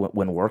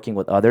 when working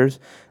with others,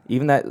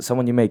 even that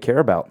someone you may care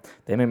about.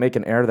 They may make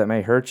an error that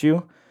may hurt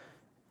you.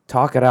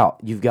 Talk it out.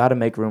 You've got to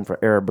make room for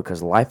error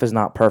because life is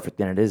not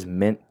perfect and it is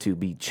meant to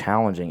be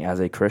challenging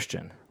as a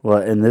Christian. Well,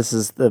 and this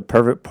is the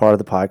perfect part of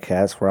the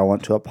podcast where I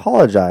want to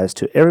apologize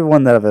to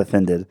everyone that I've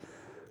offended,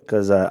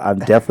 because I'm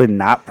definitely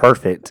not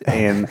perfect,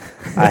 and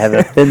I have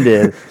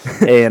offended,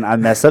 and I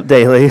mess up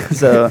daily.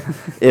 So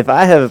if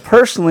I have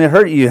personally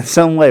hurt you in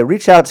some way,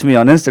 reach out to me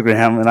on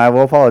Instagram, and I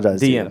will apologize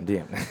to you.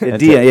 DM.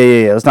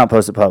 DM, yeah. Let's not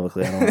post it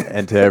publicly. I don't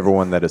And to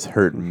everyone that has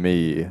hurt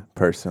me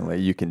personally,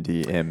 you can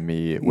DM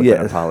me with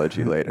an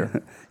apology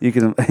later. You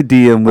can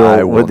DM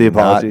I Will will with the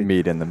apology. not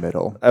meet in the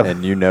middle,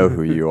 and you know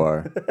who you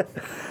are.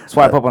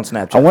 Swipe up on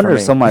Snapchat. I wonder for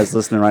if me. somebody's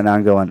listening right now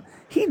and going,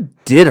 he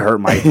did hurt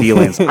my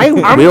feelings. I'm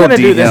will gonna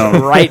do this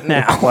DM. right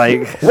now.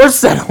 Like We're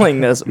settling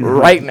this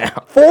right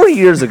now. 4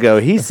 years ago,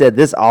 he said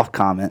this off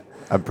comment.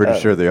 I'm pretty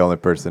sure the only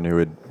person who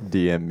would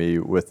DM me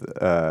with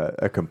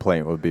a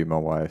complaint would be my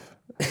wife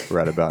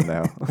right about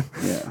now.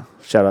 Yeah.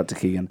 Shout out to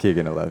Keegan.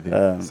 Keegan, I love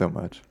you so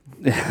much.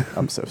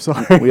 I'm so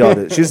sorry. We all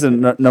did. She's the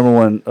number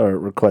one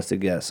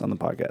requested guest on the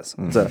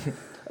podcast. So,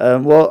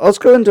 well, let's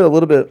go into a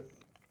little bit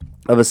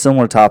of a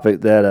similar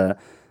topic that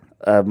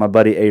my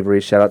buddy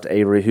Avery, shout out to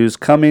Avery, who's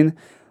coming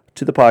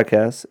to the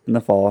podcast in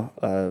the fall,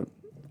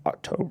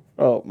 October.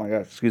 Oh my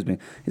gosh, excuse me.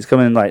 He's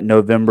coming in like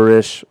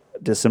November-ish,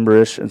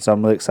 December-ish, and so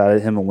I'm really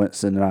excited. Him and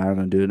Winston and I are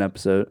going to do an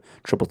episode,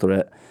 triple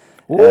threat.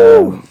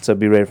 So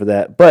be ready for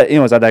that. But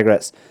anyways, I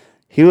digress.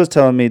 He was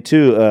telling me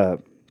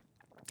too,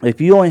 if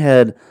you only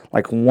had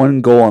like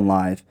one goal in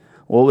life,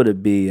 what would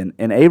it be? And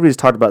Avery's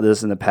talked about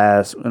this in the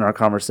past in our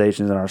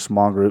conversations in our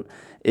small group,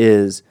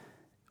 is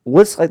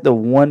what's like the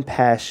one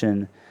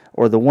passion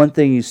or the one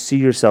thing you see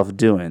yourself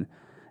doing?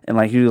 And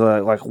like you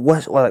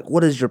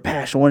what is your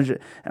passion? What is your,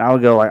 and I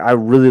would go like, I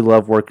really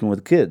love working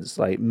with kids,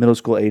 like middle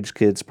school age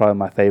kids, probably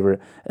my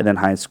favorite, and then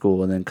high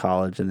school, and then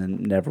college, and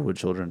then never with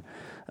children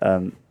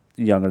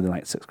younger than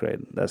like 6th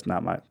grade. That's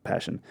not my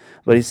passion.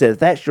 But he said, if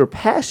that's your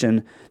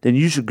passion, then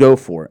you should go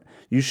for it.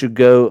 You should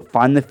go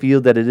find the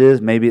field that it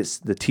is. Maybe it's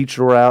the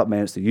teacher route,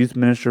 maybe it's the youth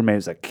minister, maybe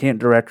it's a camp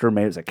director,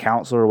 maybe it's a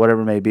counselor,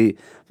 whatever it may be.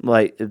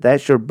 Like, if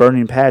that's your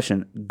burning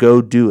passion,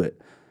 go do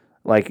it.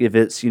 Like, if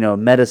it's,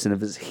 medicine,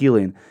 if it's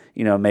healing,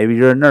 maybe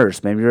you're a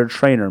nurse, maybe you're a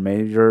trainer,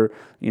 maybe you're,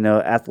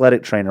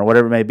 athletic trainer,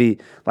 whatever it may be.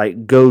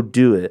 Like, go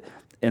do it.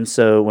 And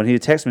so when he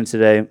texted me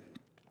today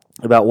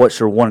about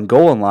what's your one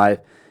goal in life,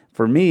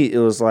 for me, it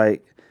was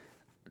like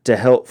to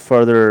help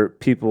further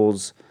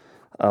people's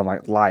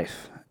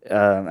life. I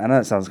know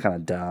that sounds kind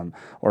of dumb,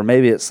 or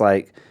maybe it's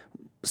like,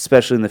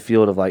 especially in the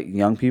field of like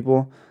young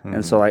people,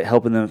 and so like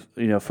helping them,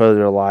 further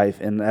their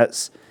life. And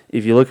that's,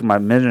 if you look at my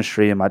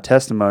ministry and my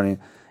testimony,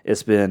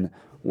 it's been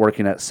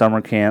working at summer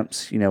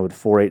camps, with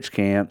 4-H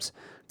camps,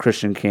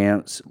 Christian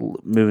camps,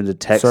 moving to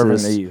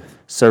Texas,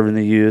 serving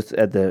the youth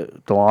at the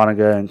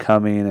Dahlonega and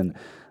Cumming and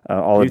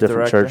all the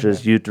different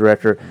churches, youth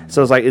director.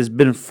 So it's like, it's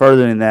been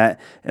furthering that.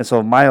 And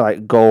so my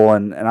like goal,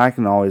 and I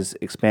can always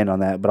expand on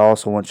that, but I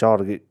also want y'all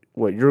to get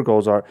what your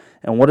goals are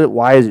and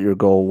why is it your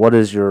goal? What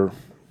is your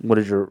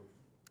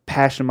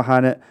passion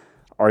behind it?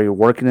 Are you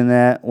working in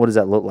that? What does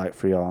that look like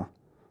for y'all?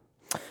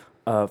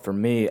 For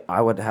me, I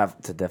would have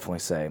to definitely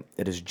say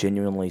it is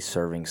genuinely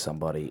serving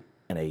somebody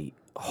in a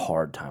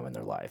hard time in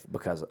their life,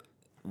 because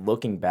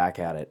looking back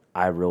at it,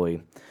 I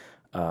really,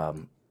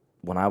 until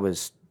I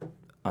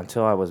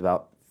was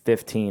about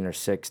 15 or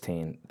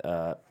 16,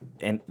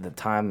 and the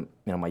time,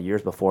 my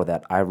years before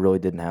that, I really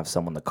didn't have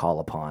someone to call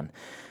upon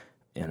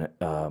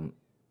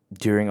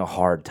during a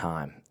hard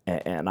time.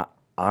 And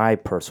I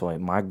personally,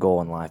 my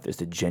goal in life is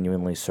to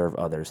genuinely serve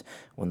others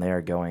when they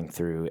are going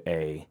through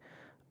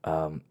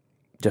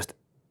just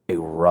a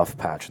rough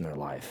patch in their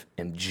life,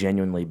 and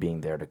genuinely being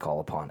there to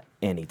call upon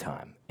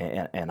anytime.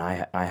 And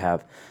I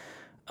have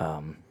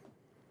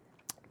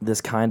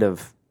this kind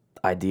of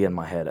idea in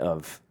my head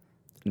of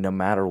no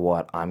matter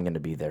what, I'm going to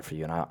be there for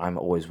you, and I'm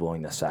always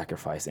willing to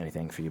sacrifice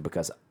anything for you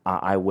because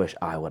I wish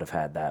I would have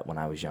had that when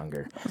I was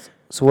younger.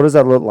 So what does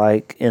that look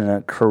like in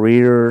a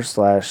career /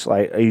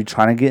 like, are you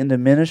trying to get into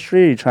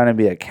ministry? Are you trying to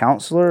be a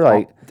counselor?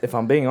 Like, if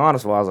I'm being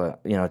honest, well, I was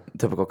a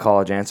typical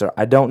college answer.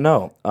 I don't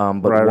know.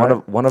 But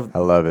Right. one of I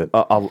love it.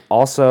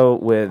 also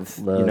with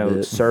Love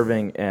it.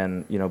 serving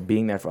and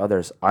being there for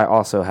others, I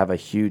also have a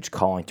huge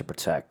calling to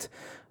protect.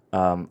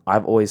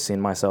 I've always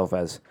seen myself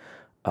as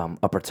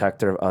a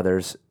protector of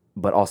others,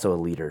 but also a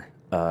leader.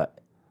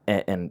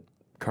 And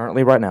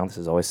currently, right now, this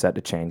is always set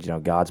to change.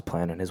 God's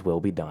plan and His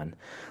will be done.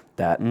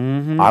 That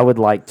I would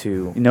like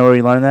to. you know where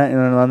you learn that? You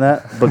know where you learn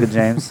that? Book of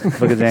James.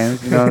 Book of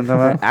James. You know what I'm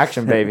talking about?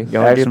 Action, baby. Go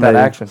and Action, get that baby.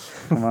 action.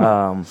 Come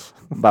on.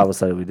 Bible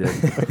study we did.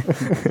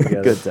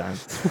 Together. Good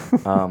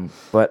times.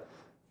 But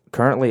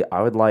currently,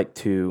 I would like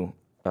to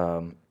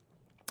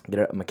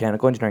get a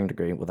mechanical engineering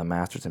degree with a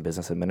master's in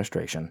business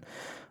administration.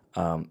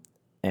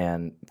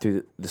 And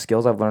through the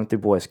skills I've learned through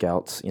Boy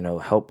Scouts,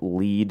 help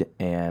lead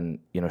and,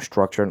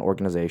 structure an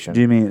organization.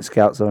 Do you mean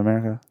Scouts of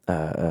America?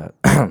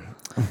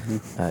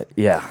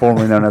 Yeah.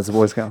 Formerly known as the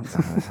Boy Scouts.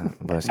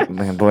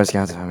 Boy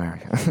Scouts of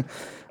America.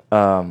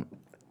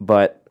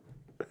 But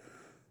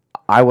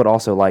I would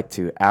also like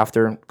to,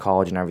 after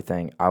college and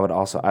everything, I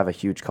have a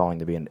huge calling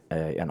to be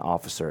an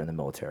officer in the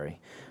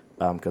military.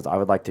 Because I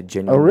would like to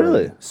genuinely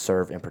really?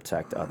 serve and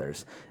protect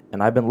others.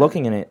 And I've been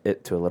looking into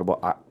it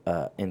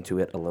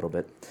a little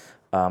bit.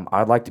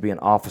 I'd like to be an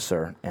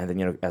officer, and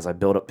then as I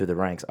build up through the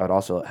ranks, I would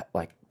also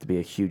like to be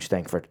a huge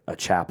thing for a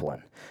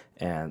chaplain.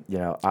 And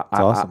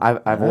awesome.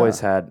 I've always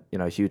had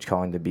a huge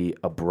calling to be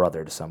a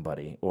brother to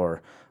somebody,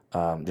 or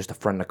just a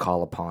friend to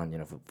call upon.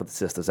 For the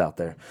sisters out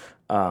there.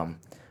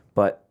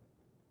 But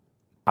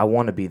I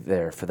want to be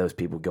there for those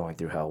people going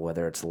through hell,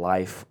 whether it's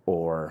life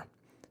or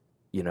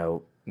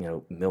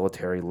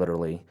military,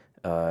 literally.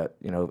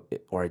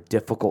 Or a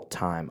difficult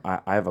time.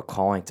 I have a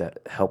calling to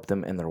help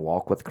them in their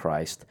walk with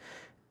Christ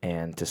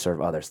and to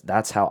serve others.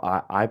 That's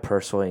how I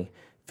personally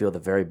feel the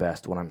very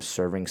best when I'm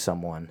serving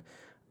someone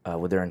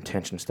with their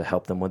intentions to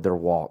help them with their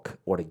walk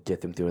or to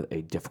get them through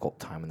a difficult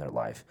time in their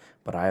life.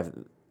 But I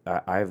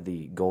have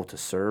the goal to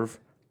serve,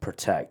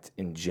 protect,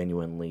 and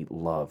genuinely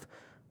love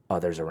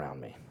others around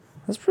me.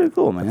 That's pretty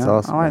cool, man. That's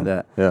awesome, I like man.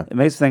 that. Yeah. It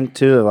makes me think,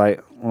 too,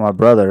 like my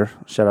brother,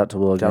 shout out to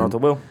Will again. Shout out to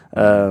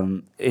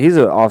Will. He's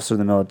an officer in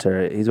the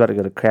military. He's about to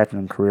go to Captain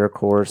and Career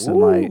Course and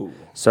like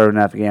serve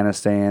in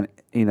Afghanistan.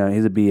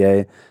 He's a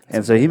BA.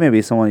 And so he may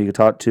be someone you could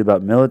talk to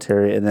about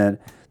military. And then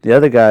the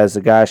other guy is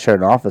the guy I share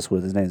an office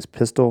with. His name is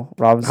Pistol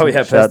Robinson. Oh,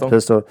 yeah, Shout out to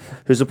Pistol,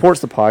 who supports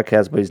the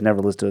podcast, but he's never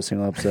listened to a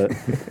single episode.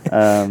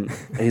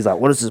 He's like,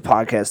 what is this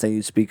podcast thing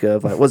you speak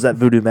of? Like, what's that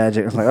voodoo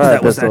magic? I'm like, all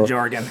right, What's Pistol. that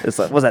jargon? It's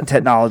like, what's that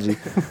technology?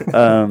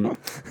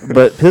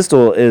 But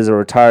Pistol is a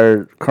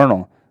retired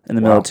colonel in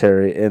the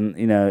military. And,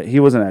 he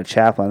wasn't a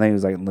chaplain. I think he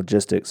was like in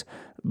logistics.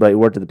 But he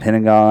worked at the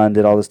Pentagon,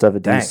 did all this stuff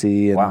at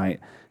D.C., and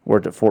like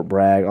worked at Fort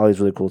Bragg, all these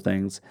really cool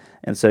things.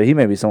 And so he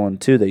may be someone,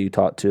 too, that you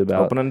talk to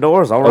about Opening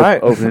doors, all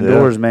right. Opening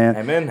doors, man.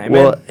 Amen.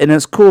 Well, and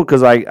it's cool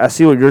because I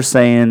see what you're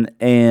saying,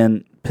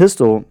 and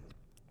Pistol,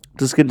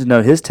 just getting to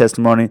know his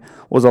testimony,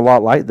 was a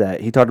lot like that.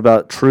 He talked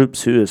about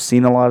troops who have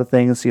seen a lot of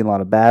things, seen a lot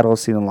of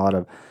battles, seen a lot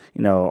of,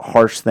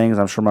 harsh things.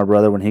 I'm sure my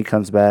brother, when he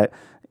comes back,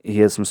 he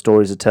has some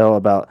stories to tell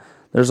about.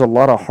 There's a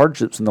lot of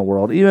hardships in the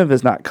world, even if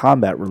it's not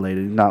combat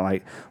related, not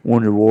like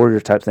Wounded Warrior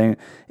type thing.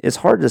 It's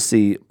hard to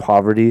see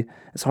poverty.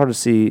 It's hard to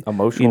see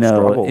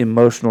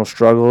emotional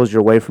struggles.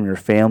 You're away from your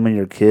family,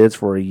 your kids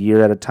for a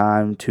year at a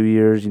time, 2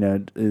 years.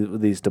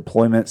 These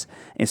deployments,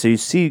 and so you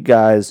see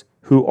guys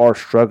who are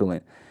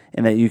struggling,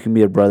 and that you can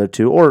be a brother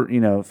to, or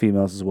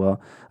females as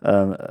well,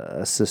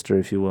 a sister,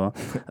 if you will,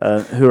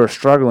 who are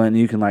struggling. And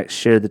you can like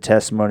share the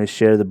testimony,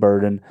 share the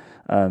burden.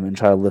 And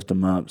try to lift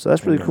them up. So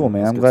that's really cool,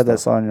 man. I'm glad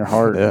that's on your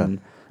heart, Yeah, and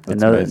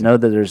know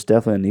that there's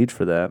definitely a need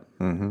for that.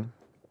 Mm-hmm.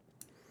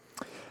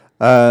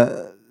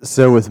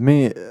 So with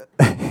me,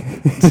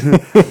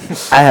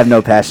 I have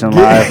no passion in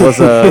life.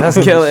 Let's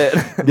kill it.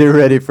 get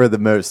ready for the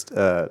most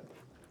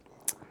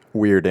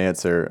weird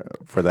answer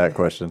for that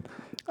question.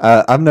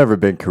 I've never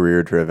been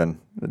career driven.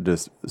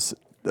 Just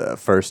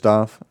first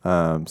off,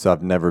 so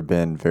I've never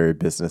been very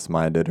business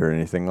minded or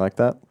anything like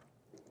that.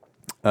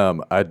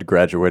 I'd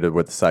graduated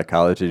with a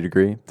psychology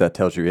degree. That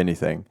tells you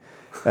anything,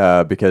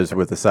 because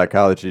with a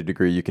psychology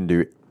degree, you can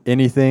do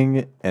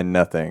anything and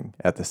nothing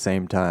at the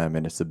same time,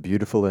 and it's a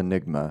beautiful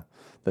enigma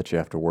that you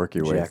have to work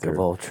your way Jack through. of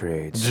all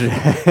trades.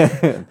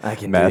 I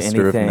can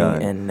Master do anything of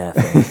none. and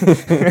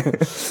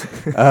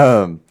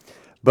nothing.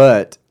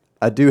 But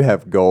I do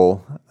have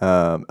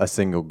a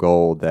single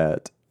goal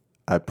that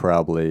I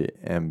probably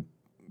am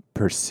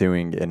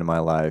pursuing in my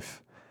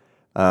life.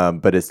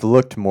 But it's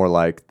looked more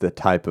like the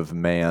type of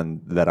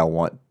man that I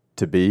want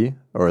to be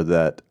or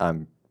that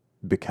I'm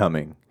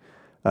becoming.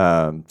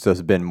 So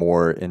it's been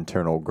more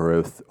internal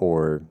growth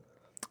or,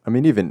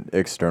 even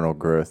external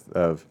growth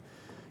of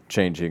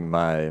changing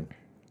my,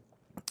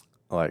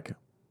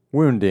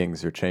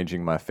 woundings or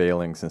changing my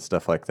failings and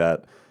stuff like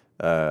that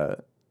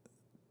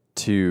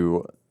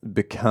to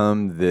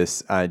become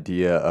this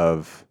idea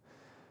of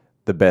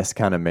the best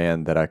kind of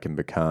man that I can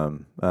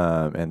become,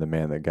 and the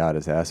man that God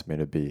has asked me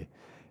to be.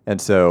 And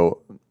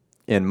so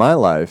in my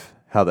life,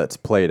 how that's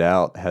played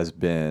out has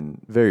been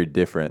very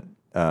different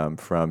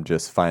from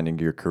just finding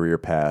your career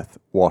path,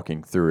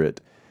 walking through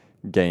it,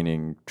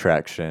 gaining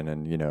traction,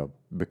 and, you know,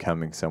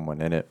 becoming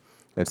someone in it.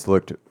 It's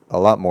looked a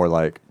lot more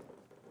like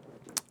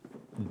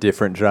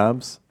different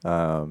jobs,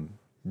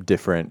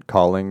 different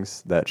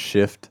callings that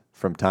shift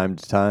from time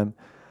to time.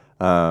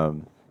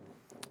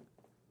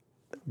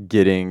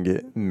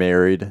 Getting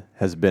married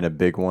has been a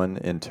big one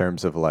in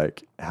terms of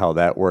like how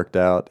that worked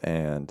out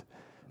and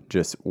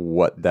just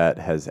what that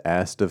has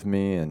asked of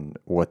me and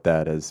what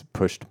that has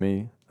pushed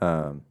me.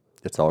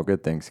 It's all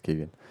good things,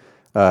 Keegan.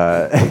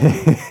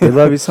 We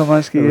love you so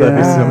much, Keegan. Love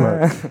you so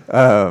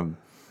much.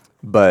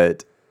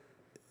 But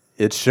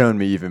it's shown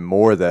me even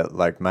more that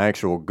like my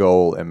actual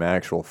goal and my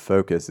actual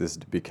focus is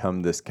to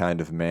become this kind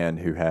of man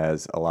who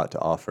has a lot to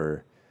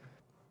offer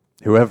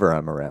whoever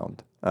I'm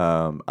around.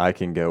 I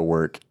can go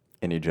work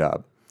any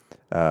job.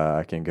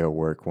 I can go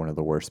work one of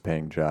the worst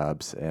paying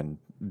jobs and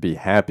be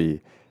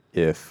happy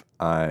if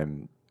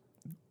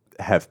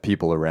have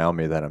people around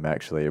me that I'm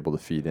actually able to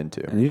feed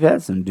into. And you've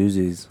had some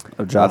doozies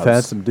of jobs. I've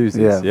had some doozies.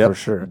 Yeah, Yep. for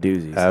sure.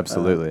 Doozies.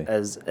 Absolutely.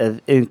 As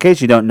in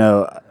case you don't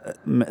know,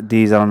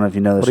 D's, I don't know if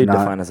you know this What do or you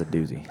not. define as a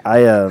doozy?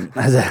 I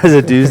as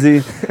a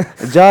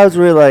doozy, jobs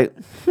where you're like,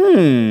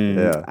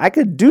 Yeah. I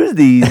could do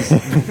these,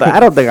 but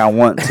I don't think I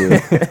want to.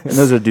 And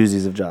those are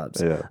doozies of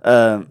jobs. Yeah.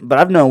 But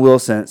I've known Will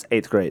since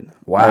 8th grade.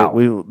 Wow. Like,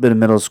 we've been in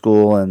middle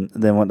school and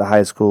then went to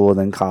high school and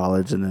then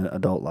college and then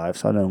adult life.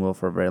 So I've known Will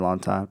for a very long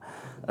time.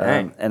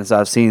 Dang. And so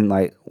I've seen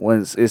like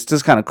when it's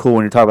just kind of cool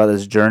when you talk about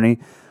this journey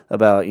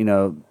about, you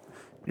know,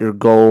 your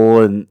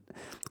goal, and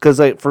because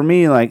like for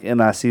me, like, and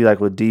I see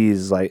like with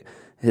D's, like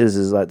his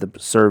is like the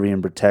serving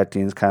and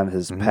protecting is kind of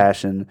his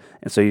passion,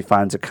 and so he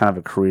finds a kind of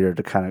a career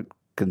to kind of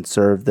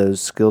conserve those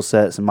skill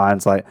sets. And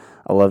mine's like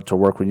I love to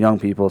work with young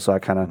people, so I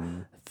kind of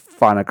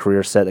find a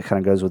career set that kind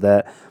of goes with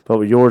that. But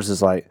with yours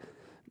is like,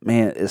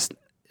 man, it's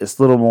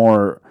a little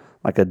more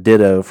like a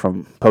Ditto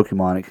from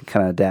Pokemon. It can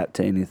kind of adapt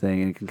to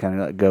anything, and it can kind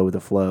of like go with the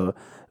flow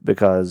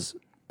because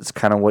it's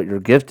kind of what your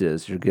gift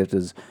is. Your gift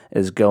is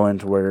going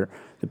to where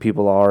the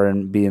people are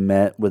and being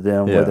met with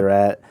them where they're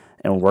at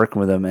and working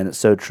with them. And it's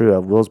so true.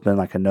 Will's been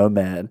like a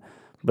nomad,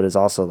 but it's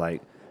also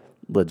like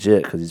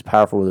legit because he's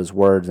powerful with his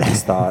words and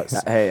his thoughts.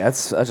 Hey, that's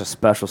such a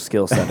special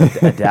skill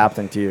set,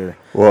 adapting to your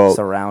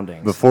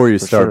surroundings. Before you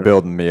For start sure.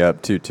 building me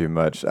up too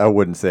much, I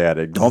wouldn't say I'd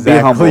exactly Don't be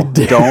humble.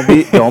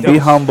 Don't be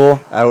humble.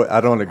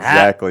 I don't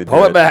exactly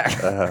pull do it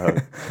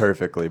back.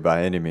 Perfectly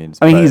by any means.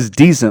 I mean, but he's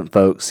decent,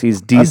 folks.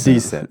 He's decent. I'm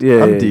decent.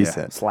 Yeah, I'm yeah,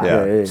 decent. Slap,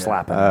 Yeah.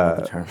 slapping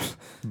other terms.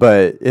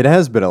 But it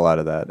has been a lot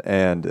of that,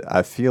 and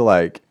I feel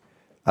like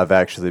I've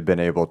actually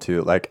been able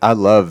to, like, I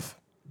love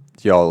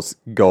y'all's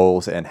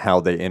goals and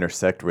how they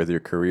intersect with your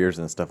careers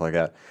and stuff like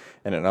that.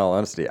 And in all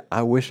honesty,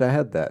 I wish I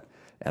had that.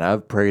 And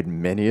I've prayed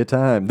many a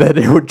time that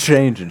it would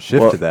change and shift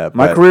Well, to that.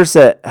 my but career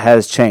set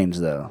has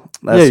changed though.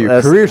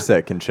 your career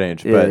set can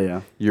change, Yeah, but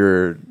yeah.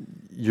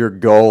 your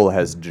goal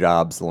has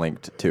jobs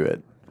linked to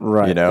it.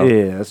 Right. You know?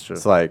 Yeah, that's true.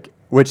 It's like,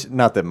 which,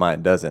 not that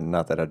mine doesn't,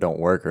 not that I don't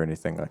work or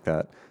anything like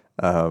that.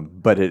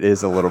 But it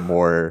is a little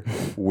more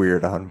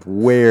weird on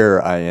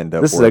where I end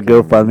up This working. is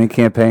a GoFundMe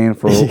campaign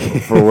for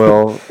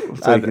Will.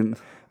 So he can-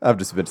 I've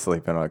just been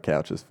sleeping on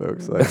couches,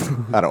 folks. Like,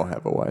 I don't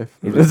have a wife.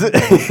 It's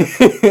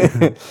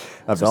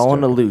all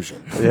an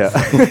illusion. Yeah.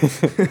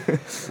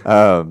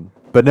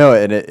 But no,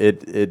 and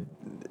it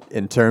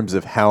in terms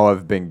of how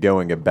I've been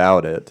going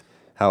about it,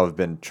 how I've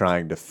been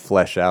trying to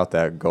flesh out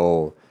that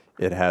goal,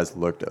 it has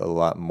looked a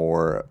lot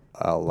more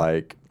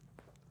like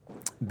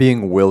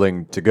being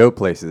willing to go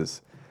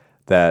places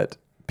that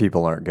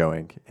people aren't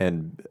going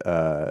and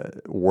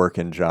work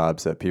in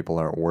jobs that people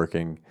aren't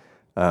working,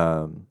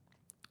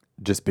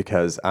 just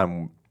because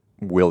I'm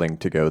willing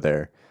to go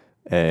there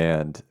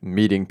and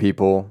meeting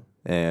people.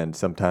 And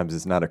sometimes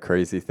it's not a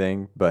crazy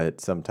thing,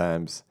 but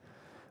sometimes,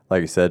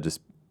 like I said,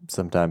 just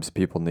sometimes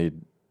people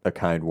need a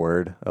kind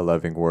word, a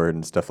loving word,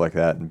 and stuff like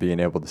that. And being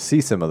able to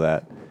see some of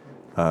that,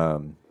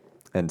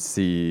 and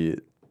see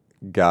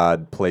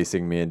God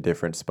placing me in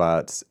different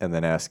spots and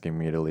then asking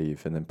me to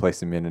leave, and then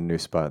placing me in a new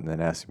spot and then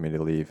asking me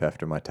to leave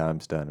after my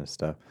time's done and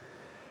stuff.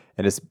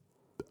 And it's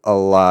a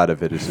lot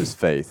of it is just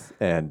faith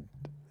and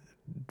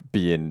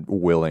being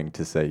willing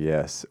to say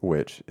yes,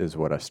 which is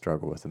what I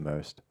struggle with the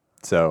most.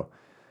 So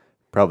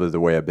probably the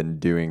way I've been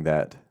doing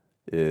that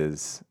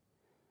is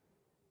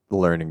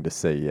learning to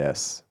say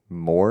yes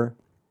more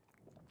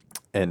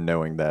and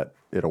knowing that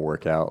it'll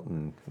work out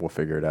and we'll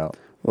figure it out.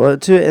 Well,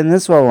 and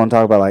this is what I want to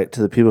talk about, like,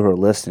 to the people who are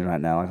listening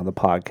right now, like on the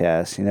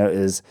podcast, you know,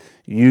 is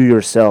you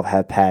yourself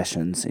have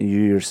passions,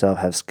 you yourself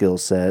have skill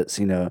sets,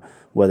 you know,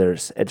 whether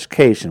it's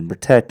education,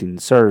 protecting,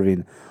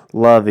 serving,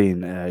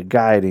 loving,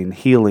 guiding,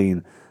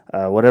 healing,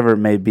 whatever it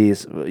may be,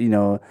 you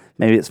know,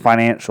 maybe it's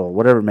financial,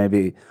 whatever it may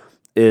be,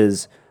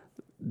 is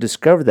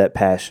discover that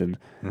passion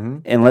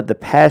and let the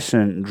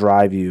passion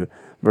drive you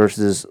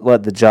versus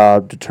let the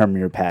job determine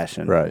your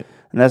passion. Right.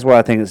 And that's why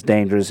I think it's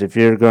dangerous. If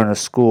you're going to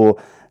school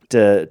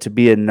to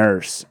be a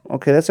nurse,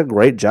 okay, that's a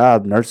great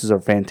job. Nurses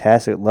are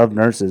fantastic. Love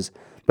nurses.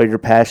 But your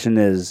passion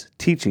is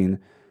teaching.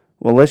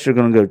 Well, unless you're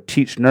going to go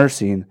teach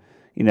nursing,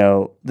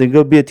 then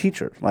go be a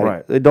teacher.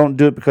 Like, don't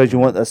do it because you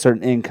want a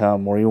certain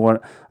income or you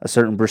want a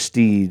certain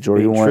prestige or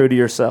you want true to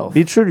yourself.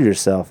 Be true to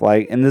yourself.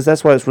 Like, and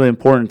that's why it's really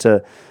important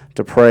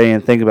to pray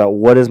and think about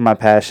what is my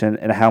passion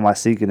and how am I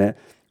seeking it.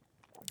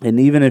 And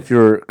even if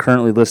you're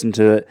currently listening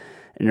to it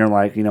and you're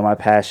like, my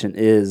passion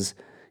is,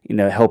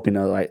 helping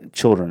like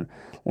children.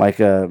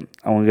 Like, I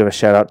want to give a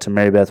shout out to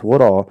Mary Beth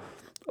Woodall,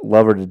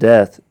 love her to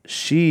death.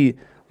 She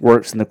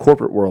works in the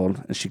corporate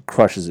world and she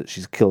crushes it.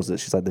 She kills it.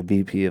 She's like the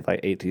VP of like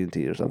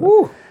AT&T or something.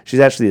 Woo. She's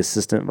actually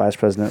assistant vice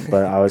president,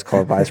 but I always call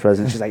her vice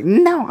president. She's like,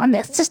 no, I'm the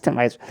assistant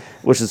vice,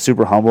 which is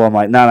super humble. I'm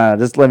like, no,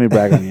 just let me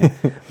brag on you.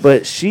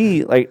 But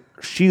she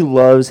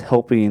loves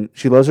helping.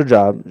 She loves her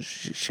job.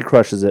 She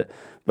crushes it.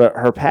 But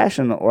her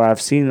passion, or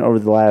I've seen over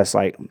the last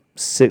like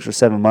 6 or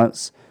 7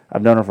 months,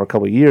 I've known her for a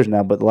couple of years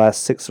now, but the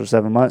last 6 or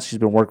 7 months, she's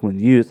been working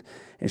with youth,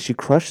 and she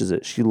crushes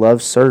it. She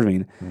loves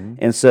serving. Mm-hmm.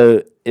 And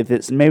so if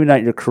it's maybe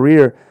not your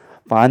career,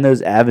 find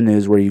those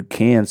avenues where you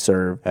can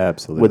serve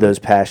with those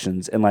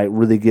passions and like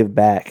really give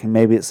back. And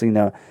maybe it's,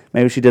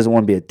 maybe she doesn't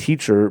want to be a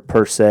teacher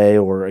per se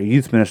or a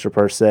youth minister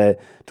per se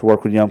to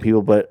work with young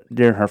people, but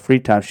during her free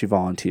time, she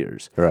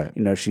volunteers. Right.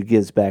 She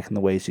gives back in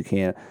the ways she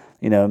can.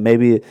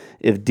 Maybe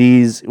if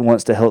Deez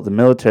wants to help the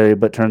military,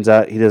 but turns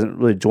out he doesn't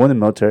really join the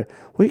military,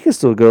 well, you can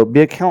still go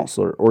be a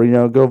counselor or,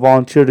 go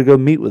volunteer to go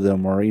meet with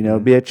them or,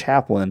 be a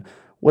chaplain,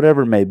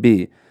 whatever it may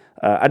be.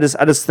 I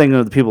just think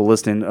of the people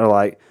listening are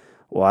like,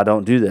 well, I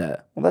don't do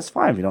that. Well, that's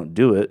fine if you don't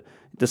do it.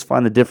 Just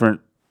find the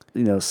different,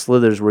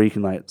 slithers where you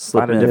can like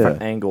slip find a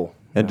different angle.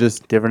 And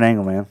just different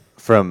angle, man.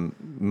 From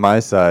my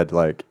side,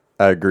 like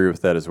I agree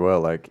with that as well.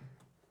 Like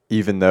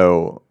even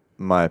though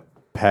my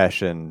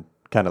passion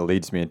kind of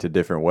leads me into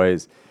different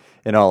ways,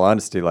 in all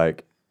honesty,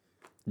 like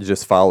you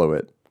just follow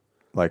it.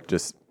 Like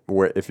just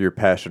if your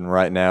passion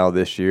right now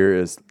this year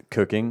is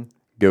cooking,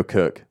 go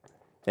cook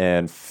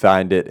and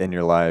find it in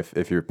your life.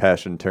 If your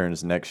passion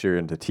turns next year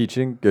into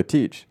teaching, go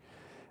teach.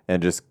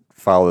 And just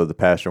follow the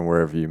passion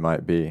wherever you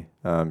might be.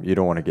 You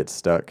don't want to get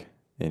stuck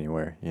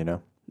anywhere,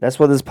 That's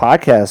what this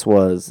podcast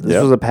was.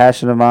 This was a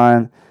passion of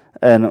mine.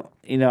 And,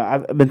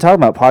 I've been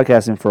talking about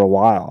podcasting for a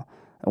while.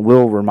 And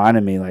Will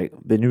reminded me, like,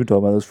 Ben, you've been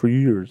talking about this for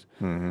years.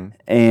 Mm-hmm.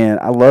 And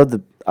I love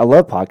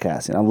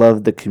podcasting. I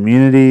love the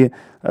community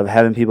of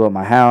having people at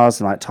my house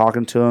and, like,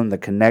 talking to them, the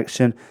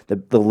connection,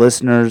 the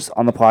listeners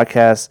on the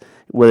podcast,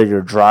 whether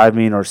you're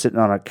driving or sitting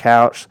on a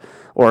couch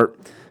or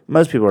 –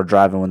 most people are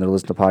driving when they're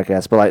listening to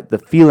podcasts, but like the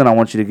feeling I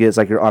want you to get is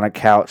like you're on a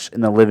couch in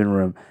the living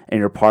room and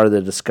you're part of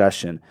the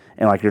discussion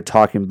and like you're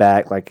talking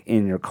back like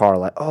in your car,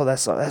 like, oh,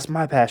 that's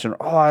my passion.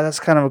 Oh, that's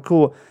kind of a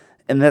cool.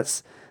 And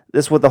that's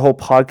what the whole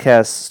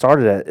podcast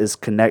started at, is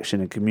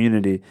connection and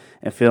community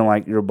and feeling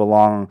like you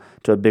belong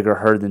to a bigger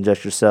herd than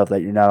just yourself,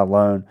 that you're not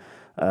alone.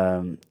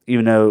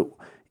 Even though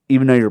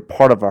you're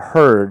part of a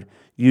herd,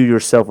 you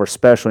yourself are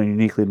special and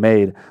uniquely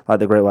made, like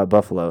the Great White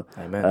Buffalo.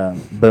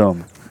 Amen.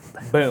 Boom.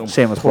 Boom.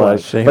 Shameless plug.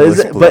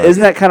 Shameless But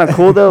isn't that kind of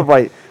cool though?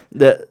 Like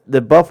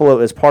the buffalo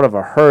is part of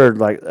a herd,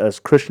 like as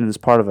Christian is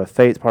part of a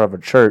faith, part of a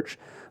church.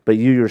 But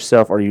you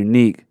yourself are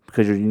unique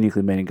because you're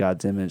uniquely made in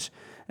God's image.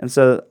 And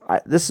so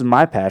this is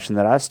my passion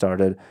that I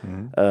started,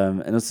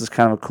 and this is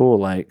kind of cool.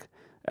 Like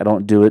I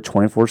don't do it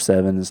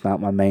 24/7. It's not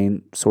my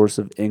main source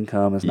of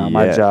income. It's not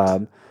my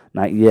job.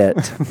 Not yet.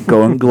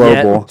 Going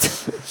global.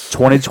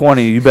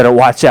 2020, you better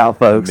watch out,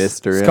 folks.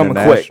 Mr. It's coming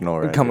quick. International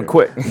right coming here.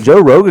 quick. Joe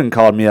Rogan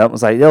called me up and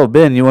was like, yo,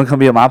 Ben, you want to come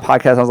be on my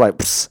podcast? I was like,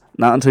 psst,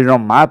 not until you're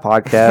on my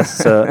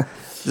podcast. So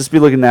just be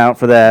looking out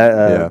for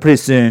that. Pretty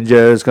soon,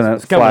 Joe's going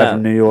to fly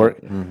from New York.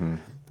 Mm-hmm.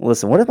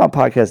 Listen, what if my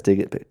podcast did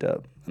get picked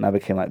up and I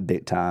became like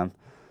big time?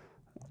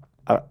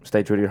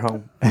 Stay true to your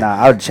home. Nah,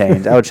 I would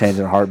change. I would change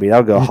in a heartbeat. I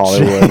would go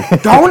Hollywood.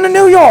 Going to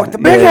New York, the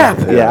Big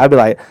Apple. Yeah, I'd be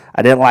like,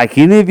 I didn't like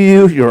any of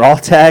you. You're all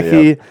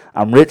tacky. Yep.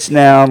 I'm rich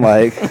now. I'm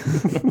like,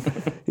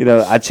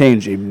 I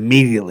change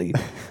immediately.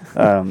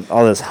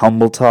 All this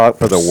humble talk.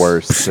 For the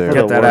worst, too.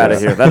 Get that out of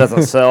here. That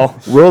doesn't sell.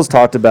 Will's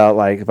talked about,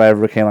 like, if I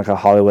ever became like a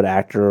Hollywood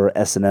actor or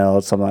SNL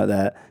or something like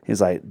that,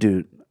 he's like,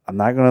 dude, I'm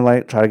not going to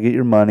like try to get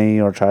your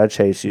money or try to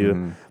chase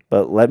you,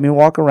 but let me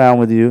walk around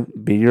with you,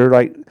 be your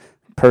like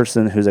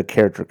person who's a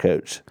character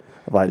coach.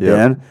 I'm like,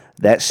 Ben,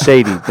 that's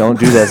shady. Don't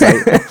do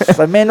that. It's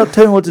like, man, don't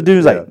tell me what to do.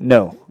 He's like,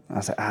 no. I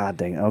was like,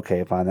 dang,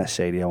 okay, fine, that's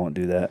shady. I won't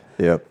do that.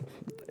 Yep.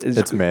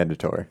 It's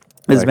mandatory.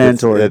 It's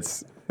mandatory.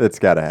 It's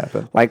got to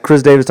happen. Like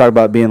Chris Davis talked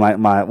about being like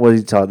what do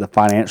you call it, the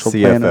financial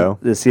planner?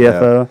 The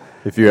CFO. Yeah.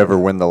 If you ever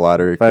win the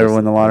lottery. If I ever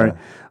win the lottery. Yeah.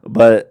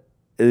 But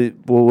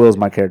Will's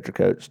my character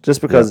coach.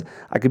 Just because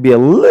I could be a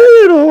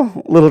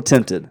little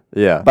tempted.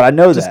 Yeah. But I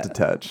know just a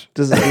touch.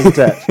 Just a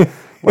touch.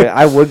 Like,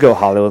 I would go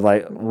Hollywood.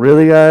 Like,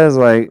 really, guys?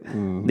 Like,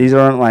 these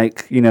aren't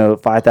like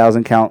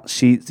 5,000 count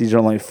sheets. These are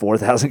only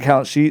 4,000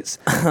 count sheets.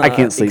 I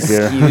can't sleep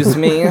here. Excuse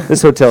me.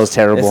 This hotel is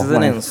terrible. This is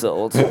an Like,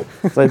 insult.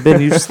 it's like, Ben,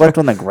 you slept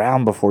on the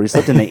ground before. You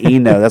slept in the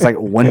Eno. That's like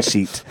one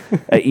sheet.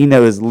 An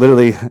Eno is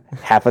literally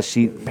half a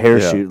sheet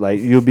parachute.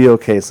 Like, you'll be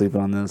okay sleeping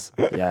on this.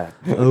 Yeah.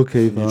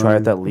 Okay, Did you try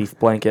out that leaf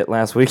blanket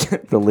last week?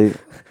 the leaf.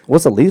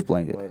 What's a leaf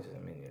blanket?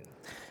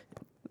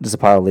 Just a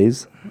pile of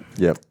leaves.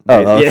 Yep. Oh,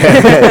 okay.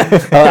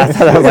 Oh, I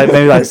thought that was like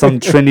maybe like some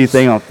trendy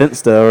thing on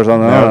Finsta or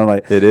something. I don't know,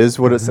 like It is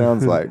what it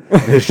sounds like.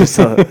 it's just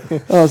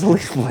it's a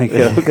leaf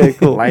blanket. Okay,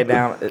 cool. Lay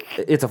down.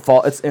 It's a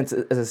fall. It's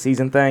a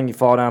season thing. You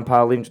fall down,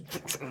 pile of leaves.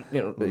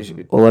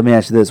 Well, let me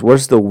ask you this: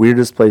 what's the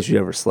weirdest place you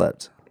ever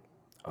slept?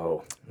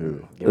 Oh.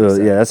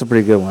 Yeah, that's a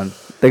pretty good one.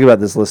 Think about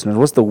this, listeners.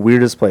 What's the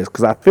weirdest place?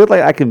 Because I feel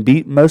like I can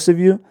beat most of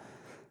you,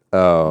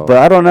 Oh. but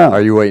I don't know.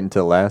 Are you waiting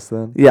till last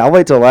then? Yeah, I'll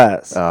wait till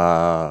last.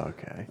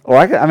 Okay. Or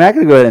I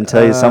can go ahead and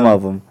tell you some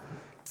of them.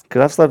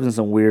 Because I've slept in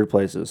some weird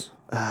places.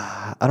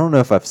 I don't know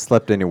if I've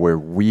slept anywhere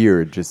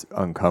weird, just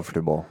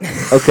uncomfortable.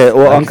 Okay,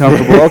 well,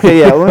 uncomfortable. Okay,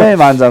 yeah, well, maybe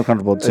mine's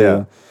uncomfortable too.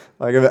 Yeah.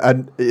 Like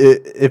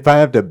if I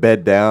have to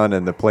bed down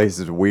and the place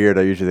is weird,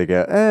 I usually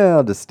go,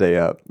 I'll just stay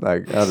up.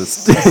 Like I'll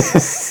just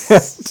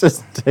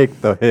just take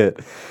the hit.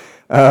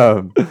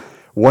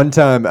 One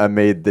time I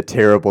made the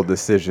terrible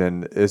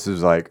decision. This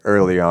was like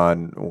early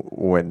on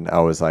when I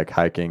was like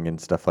hiking and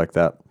stuff like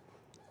that.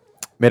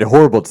 Made a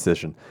horrible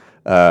decision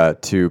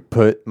to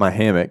put my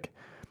hammock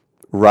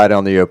right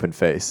on the open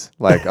face,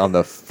 like on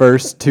the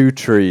first two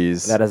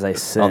trees. That is a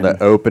sin. On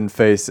the open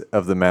face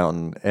of the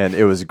mountain. And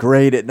it was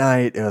great at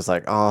night. It was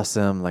like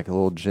awesome, like a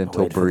little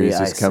gentle Wait for the breeze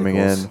was coming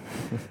in.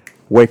 icicles.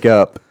 Wake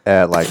up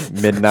at like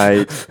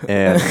midnight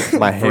and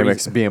my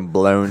hammock's being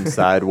blown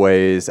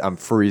sideways. I'm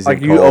freezing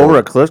Like you cold. over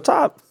a cliff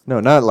top? No,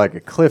 not like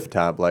a cliff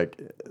top, like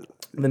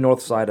The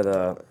north side of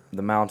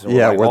the mountain.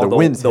 Yeah, like where all the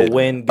wind's the hitting.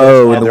 wind.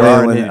 Oh, Goes and the there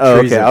aren't wind. any Oh,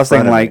 trees okay. in I was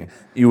thinking front of like me.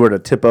 you were to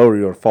tip over,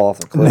 you would fall off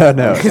the cliff.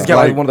 no. He's got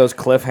like one of those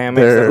cliff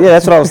hammocks. They're- that- Yeah,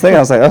 that's what I was thinking. I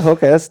was like, oh,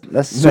 okay,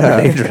 that's super No.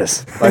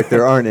 dangerous. Like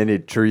there aren't any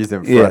trees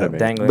in front Yeah, of me.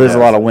 dangling. there's a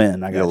lot of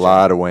wind. I A got you.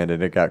 lot of wind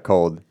and it got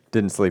cold.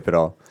 Didn't sleep at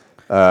all.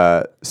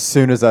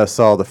 Soon as I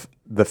saw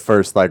the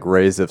first like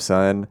rays of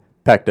sun,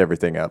 packed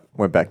everything up,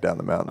 went back down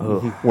the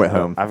mountain, went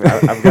home, I've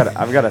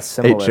got a ate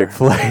similar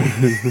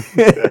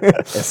Chick-fil-A.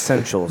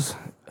 essentials.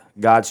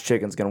 God's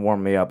chicken's gonna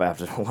warm me up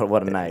after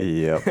what a night.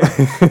 Yep.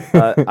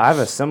 I have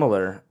a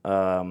similar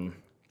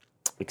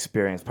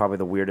experience, probably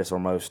the weirdest or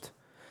most.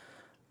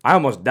 I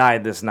almost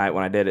died this night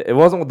when I did it. It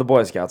wasn't with the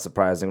Boy Scouts,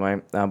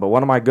 surprisingly, but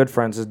one of my good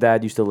friends, his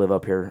dad used to live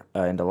up here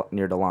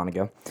near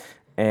Dahlonega,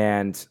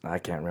 and I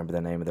can't remember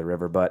the name of the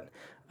river, but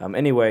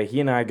anyway,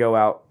 he and I go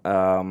out.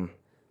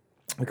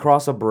 We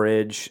cross a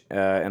bridge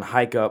and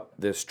hike up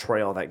this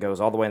trail that goes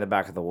all the way in the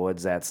back of the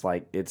woods. That's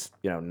like it's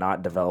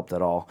not developed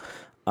at all.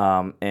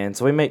 And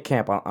so we make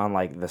camp on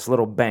like this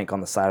little bank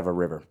on the side of a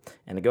river,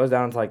 and it goes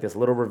down into like this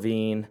little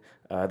ravine.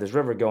 This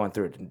river going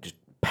through it, just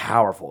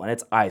powerful, and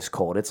it's ice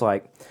cold. It's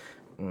like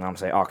I'm gonna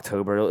say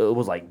October. It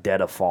was like dead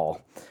of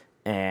fall,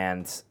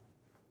 and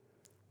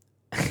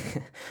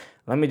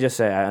let me just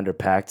say I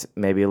underpacked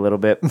maybe a little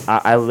bit.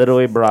 I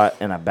literally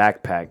brought in a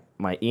backpack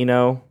my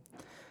Eno,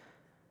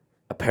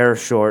 a pair of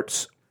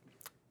shorts,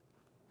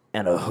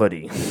 and a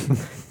hoodie.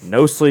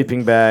 No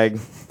sleeping bag.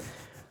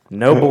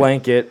 No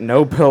blanket,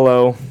 no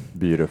pillow.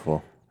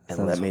 Beautiful. And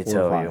Sounds let me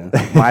tell you,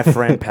 horrifying. my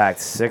friend packed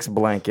 6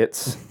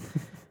 blankets.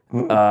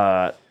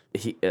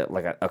 He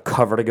like a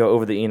cover to go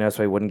over the Eno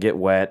so he wouldn't get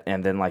wet,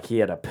 and then like he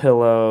had a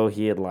pillow.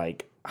 He had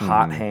like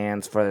hot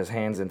hands for his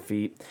hands and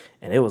feet,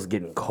 and it was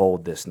getting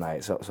cold this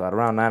night. So at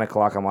around 9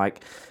 o'clock, I'm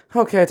like,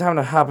 okay, time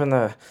to hop in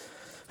the.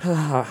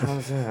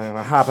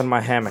 Hop in my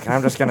hammock, and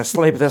I'm just gonna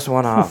sleep this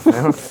one off.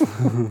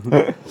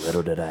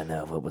 Little did I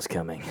know what was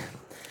coming.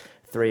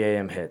 3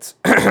 a.m. hits.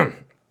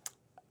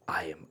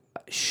 I am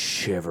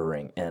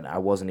shivering, and I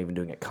wasn't even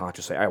doing it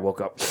consciously. I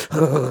woke up,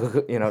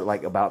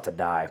 like about to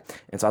die.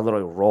 And so I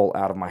literally roll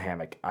out of my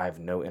hammock. I have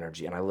no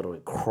energy, and I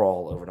literally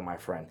crawl over to my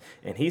friend.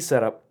 And he's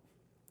set up.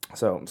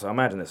 So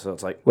imagine this. So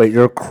it's like, Wait,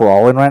 you're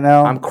crawling right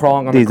now? I'm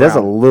crawling on Dude, the that's a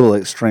ground. little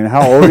extreme.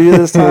 How old are you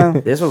this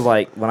time? This was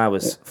like when I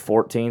was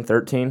 14,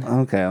 13.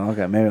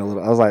 Okay, maybe a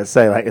little. I was like,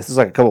 say, like this was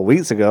like a couple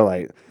weeks ago.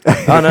 Like,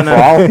 Oh, no.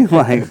 crawling,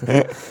 like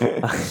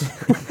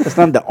it's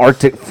not the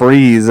Arctic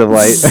freeze of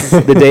like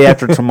the day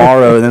after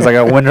tomorrow, and there's like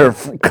a winter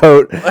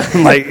coat,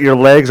 and, like your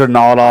legs are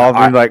gnawed off,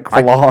 and like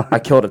claw. I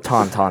killed a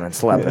tauntaun and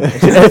slept in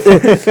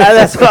it.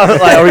 That's what I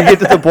was like. Are we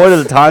getting to the point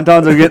of the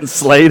tauntauns are getting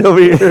slayed over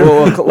here?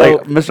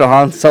 Like Mr.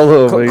 Han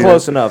Solo over here.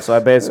 Close enough. So I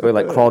basically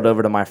like crawled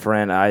over to my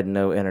friend. I had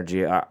no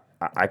energy.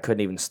 I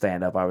couldn't even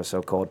stand up. I was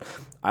so cold.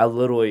 I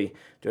literally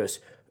just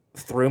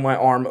threw my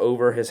arm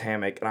over his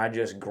hammock, and I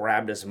just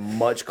grabbed as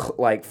much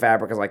like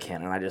fabric as I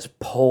can, and I just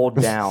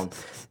pulled down,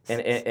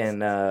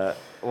 and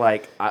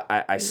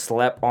I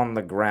slept on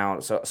the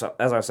ground. So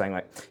as I was saying,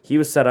 like he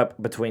was set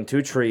up between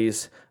 2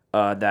 trees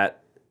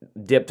that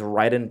dipped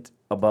right in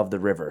above the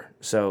river.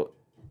 So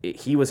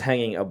he was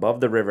hanging above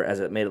the river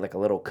as it made it like a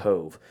little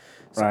cove.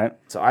 Right.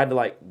 So I had to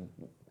like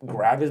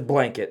grab his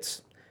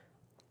blankets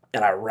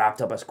and I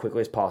wrapped up as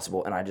quickly as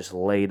possible, and I just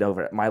laid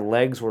over it. My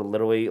legs were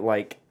literally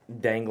like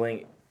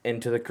dangling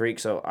into the creek,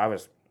 so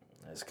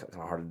it's kind of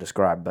hard to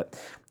describe, but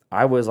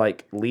I was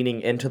like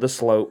leaning into the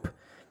slope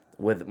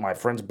with my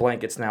friend's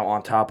blankets now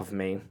on top of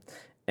me,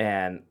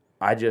 and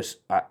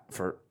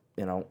for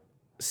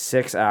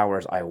 6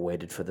 hours I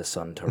waited for the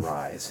sun to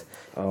rise.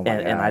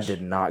 And I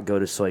did not go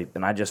to sleep,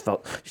 and I just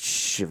felt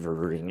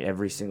shivering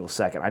every single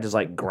second. I just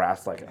like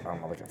grasped like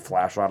a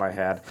flashlight I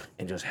had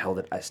and just held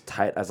it as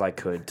tight as I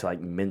could to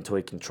like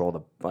mentally control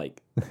the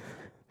like.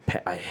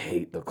 I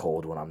hate the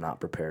cold when I'm not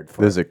prepared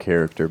for There's it. a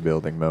character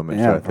building moment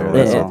Yeah, right there.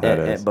 That's what that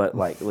And- is. but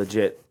like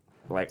legit,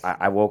 like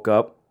I woke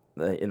up,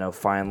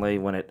 finally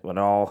when it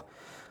all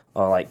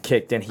like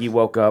kicked in. He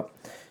woke up.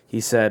 He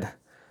said,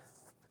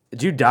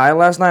 "Did you die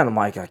last night?" I'm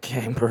like, "I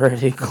came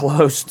pretty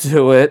close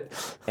to it."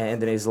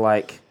 And then he's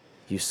like,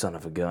 "You son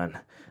of a gun.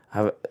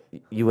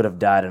 You would have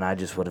died, and I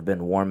just would have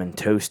been warm and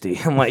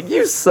toasty." I'm like,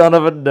 "You son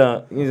of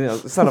a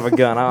son of a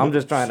gun. I'm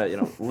just trying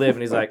to live."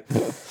 And he's like,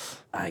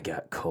 "I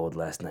got cold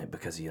last night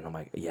because of you." And I'm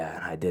like, "Yeah,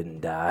 and I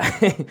didn't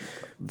die."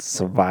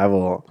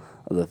 Survival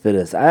of the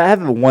fittest. I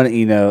have one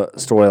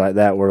story like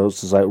that where it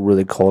was just like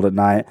really cold at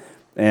night,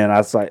 and I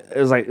was like, it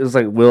was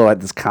like Will, like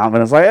this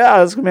confidence, like, "Yeah,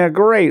 this is gonna be a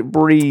great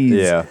breeze."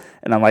 Yeah.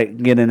 And I'm like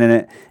getting in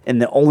it,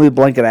 and the only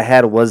blanket I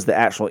had was the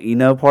actual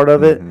part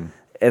of it, and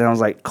I was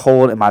like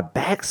cold, and my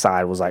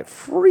backside was like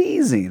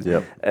freezing.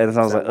 Yep. And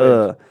so I was like,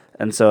 ugh.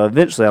 And so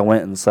eventually I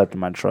went and slept in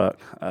my truck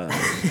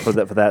for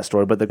that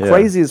story. But the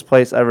craziest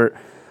place ever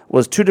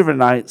was 2 different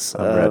nights.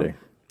 I'm ready.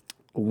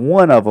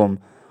 One of them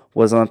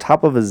was on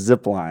top of a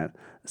zip line,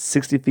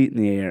 60 feet in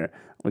the air.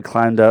 We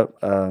climbed up.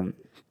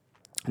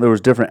 There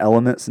was different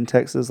elements in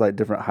Texas, like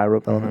different high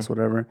rope elements,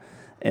 whatever.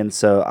 And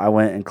so I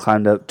went and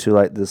climbed up to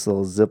like this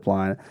little zip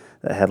line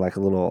that had like a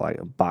little like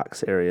a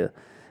box area.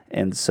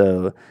 And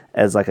so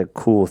as like a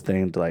cool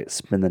thing to like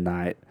spend the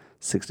night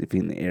 60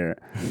 feet in the air,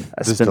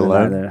 I Just spent the night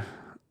alone? there.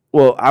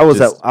 Well, I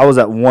was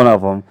at one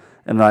of them.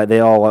 And like we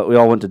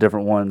all went to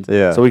different ones.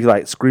 Yeah. So we could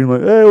like scream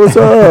like, "Hey, what's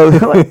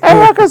up?" Like,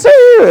 "Hey, I can see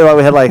you!" And, like,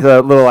 we had like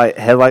the little like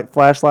headlight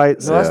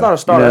flashlights. So that's not a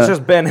star. Yeah. That's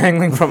just Ben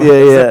hanging from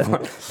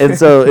Yeah. And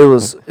so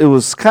it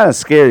was kind of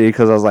scary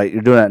because I was like,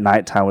 you're doing it at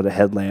nighttime with a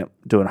headlamp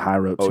doing high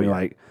ropes. And you're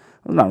like,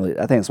 well, not really.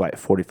 I think it's like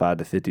 45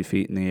 to 50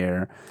 feet in the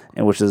air,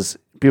 and which is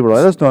people are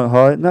like, "That's not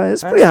high." No,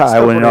 it's pretty high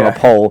still when you're on a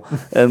pretty pole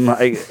in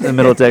like in the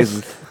middle of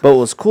Texas. But what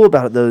was cool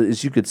about it though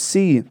is you could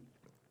see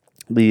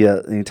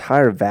the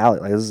entire valley.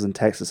 Like this is in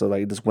Texas, so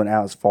like it just went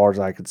out as far as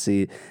I could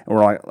see, and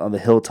we're like on the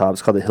hilltop.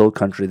 It's called the Hill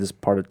Country. This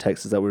part of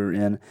Texas that we were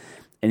in,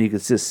 and you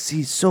could just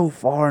see so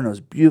far, and it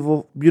was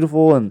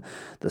beautiful, and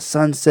the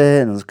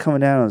sunset, and it was coming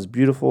down, and it was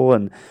beautiful,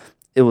 and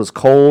it was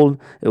cold,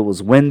 it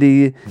was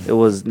windy, it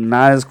was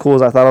not as cool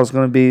as I thought it was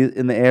going to be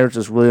in the air. It's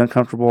just really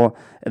uncomfortable,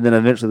 and then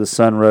eventually the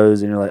sun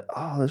rose, and you're like,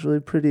 "Oh, that's really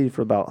pretty"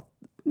 for about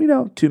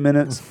 2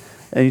 minutes,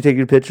 and you take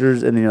your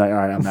pictures, and then you're like, "All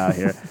right, I'm out of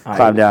here."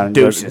 Climb down and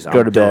go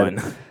to bed.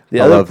 Done. The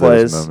I other love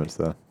those place moments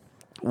though.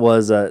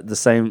 was the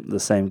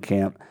same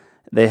camp.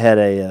 They had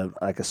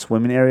a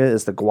swimming area.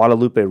 It's the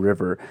Guadalupe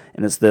River,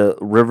 and it's the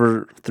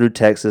river through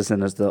Texas,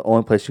 and it's the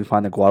only place you can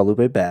find the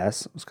Guadalupe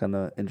bass. It's kind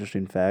of an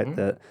interesting fact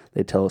that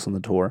they tell us on the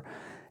tour.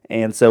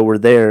 And so we're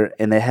there,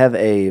 and they have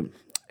a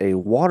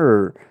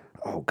water.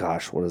 Oh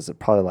gosh, what is it?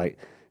 Probably like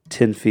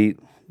 10 feet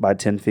by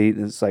 10 feet.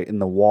 And it's like in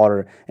the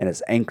water, and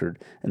it's anchored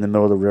in the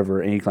middle of the river,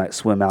 and you can like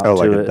swim out to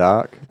like it. a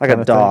dock? Like a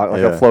kinda dock, thing?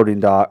 like a Yeah.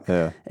 floating dock.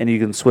 Yeah. And you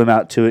can swim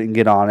out to it and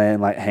get on it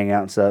and like hang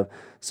out and stuff.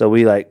 So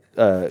we like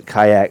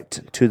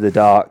kayaked to the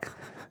dock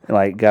and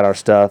like got our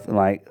stuff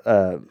and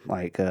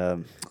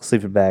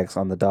sleeping bags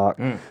on the dock.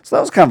 So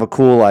that was kind of a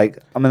cool, like,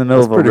 I'm in the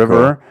middle of a pretty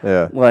river. cool.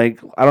 Yeah. Like,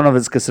 I don't know if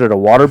it's considered a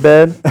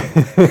waterbed,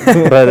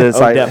 but it's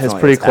it's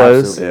pretty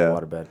close. Absolutely Yeah.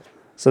 a waterbed.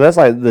 So that's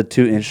like the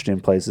 2 interesting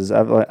places.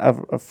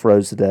 I've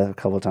froze to death a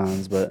couple of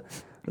times, but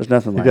there's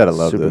nothing You like gotta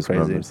love super those crazy.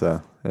 moments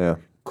though. Yeah.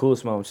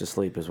 Coolest moments to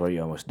sleep is where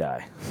you almost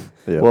die.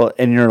 Yeah. Well,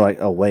 and you're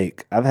like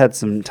awake. I've had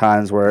some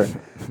times where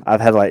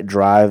I've had to like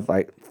drive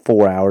like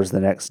 4 hours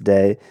the next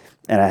day,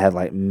 and I had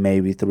like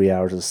maybe 3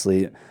 hours of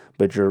sleep.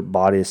 But your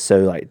body is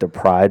so like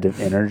deprived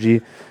of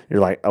energy.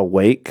 You're like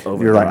awake.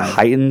 You're like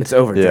heightened. It's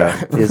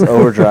overdrive. It's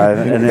overdrive,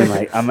 and then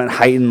like I'm in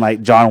heightened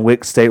like John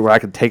Wick state where I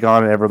can take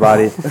on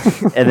everybody,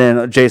 and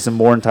then Jason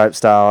Bourne type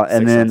style,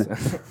 and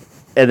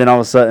then all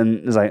of a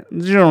sudden it's like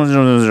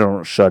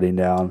shutting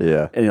down.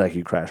 Yeah. And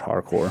you crash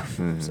hardcore.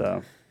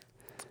 So.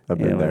 I've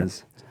been there.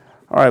 Anyways.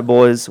 All right,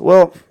 boys.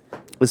 Well,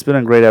 it's been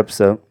a great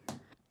episode.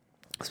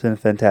 It's been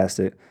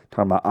fantastic.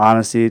 Talking about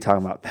honesty,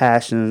 talking about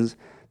passions,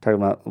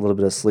 talking about a little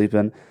bit of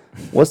sleeping.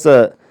 What's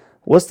the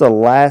most, let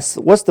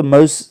me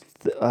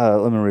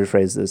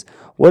rephrase this.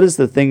 What is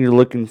the thing you're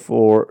looking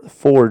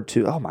forward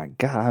to? Oh my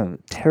God, I'm a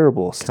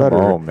terrible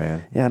stutterer. Come on,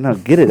 man. Yeah, no,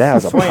 get it out.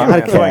 It's a Swing it,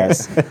 man,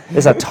 podcast.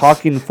 It's a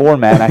talking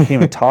format, and I can't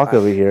even talk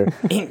over here.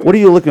 What are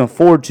you looking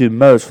forward to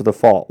most for the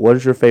fall? What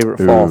is your favorite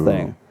fall Ooh.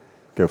 thing?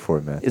 Go for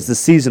it, man. It's the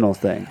seasonal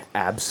thing.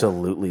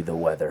 Absolutely the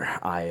weather.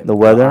 The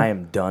weather? I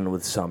am done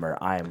with summer.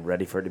 I am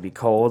ready for it to be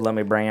cold. Let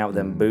me bring out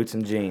them boots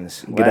and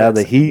jeans. Get out of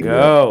the heat.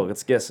 Go.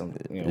 Let's get some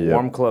Yep.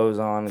 warm clothes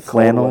on. cold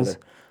Flannels? weather.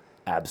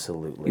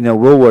 Absolutely. You know,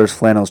 Will wears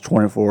flannels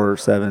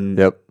 24/7.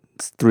 Yep.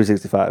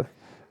 365.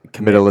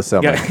 Middle of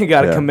summer. You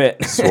gotta Yeah.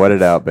 commit. Sweat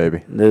it out,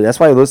 baby. Dude, that's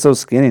why he looks so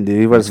skinny, dude.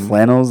 He wears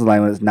flannels and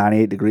like when it's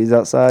 98 degrees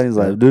outside. He's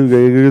like, dude,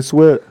 gotta get a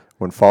sweat.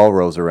 When fall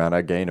rolls around,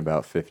 I gain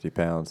about 50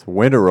 pounds.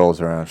 Winter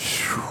rolls around,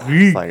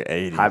 it's like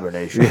 80.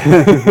 Hibernation.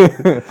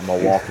 I'm a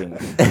walking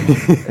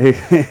He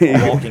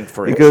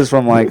freak. goes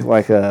from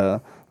like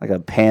a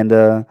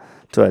panda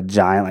to a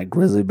giant like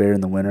grizzly bear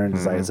in the winter, and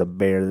it's like it's a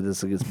bear that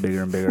just gets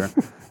bigger and bigger.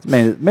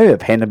 Maybe a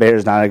panda bear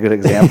is not a good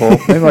example.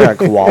 Maybe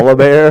like a koala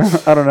bear.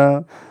 I don't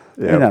know.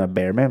 Maybe not a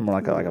bear. Maybe more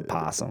like a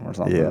possum or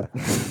something. Yeah.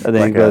 And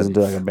then Like he goes a-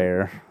 into like a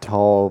bear.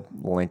 Tall,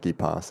 lanky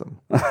possum.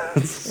 Yeah.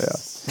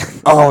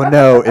 Oh,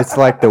 no. It's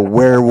like the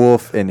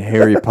werewolf in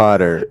Harry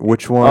Potter.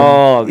 Which one?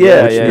 Oh,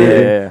 Yeah,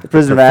 yeah. The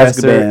Prisoner of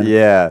Professor? Azkaban.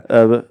 Yeah.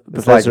 Professor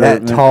It's like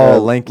that tall,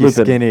 lanky,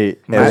 Lupin. skinny, and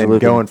Master then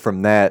Lupin. going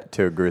from that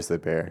to a grizzly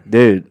bear.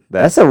 Dude,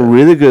 that's That's a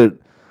really good.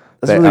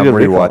 That's a really I'm good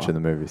recall. rewatching the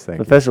movies. Thank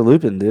you. Professor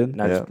Lupin, dude.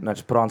 Now, Yeah. now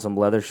just put on some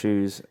leather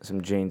shoes, some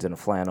jeans, and a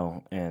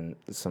flannel, and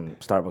some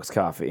Starbucks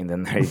coffee, and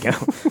then there you go.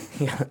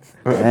 Yeah.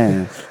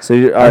 Man. So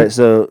you're, all right.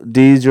 So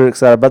D's, you're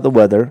excited about the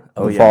weather,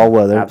 Oh, the yeah. fall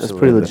weather. That's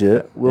pretty Absolutely.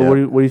 legit. Well,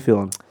 Yeah. what are you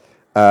feeling?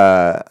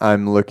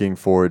 I'm looking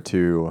forward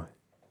to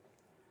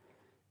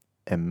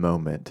a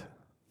moment.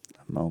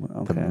 Moment.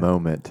 Okay. The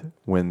moment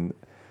when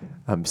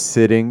I'm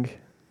sitting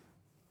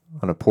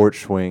on a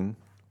porch swing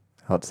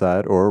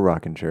outside or a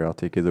rocking chair. I'll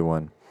take either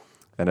one.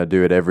 And I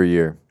do it every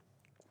year.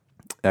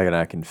 And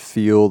I can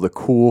feel the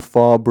cool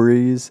fall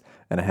breeze,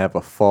 and I have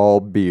a fall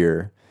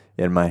beer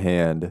in my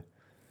hand.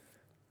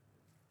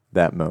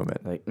 That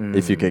moment. Like,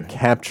 If you can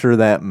capture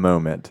that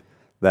moment,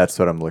 that's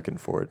what I'm looking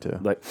forward to.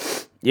 Like,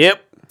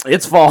 yep,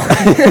 it's fall.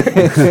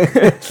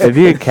 If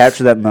you could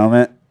capture that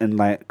moment and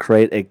like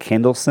create a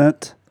candle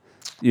scent,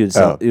 you'd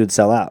sell. Oh. You would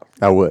sell out.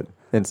 I would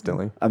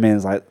instantly. I mean,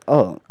 it's like,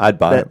 oh, I'd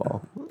buy that- them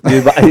all.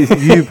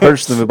 you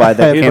personally would buy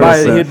that he'd, candle buy,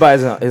 scent. he'd buy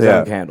his Yeah.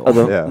 own candle.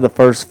 Of Yeah. the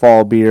first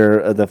fall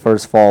beer, the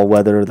first fall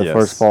weather, the Yes.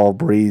 first fall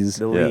breeze.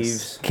 The Yes.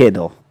 leaves.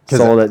 Candle 'Cause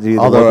sold at the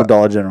although local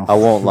Dollar General. I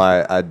won't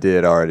lie, I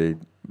did already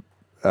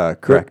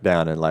crack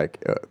down and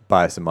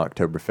buy some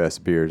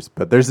Oktoberfest beers.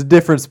 But there's a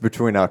difference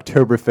between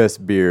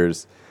Oktoberfest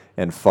beers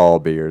and fall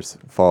beers.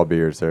 Fall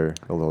beers are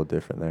a little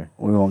different there.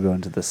 We won't go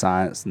into the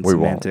science and We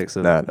won't. semantics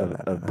No,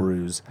 of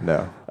brews.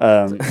 No.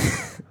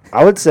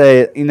 I would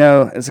say,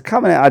 it's a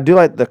common. I do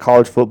like the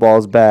college football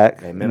is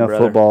back. Amen, brother.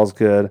 Football's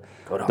good.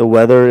 Go Dogs. The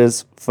weather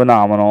is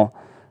phenomenal.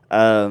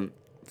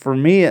 For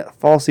me,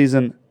 fall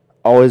season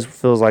always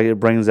feels like it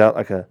brings out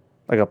like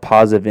a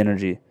positive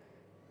energy.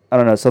 I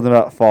don't know, something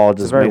about fall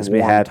just very makes me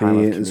warm happy. time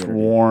of It's community.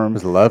 warm.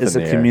 There's love It's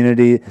in a the air.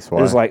 community. That's why.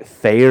 There's like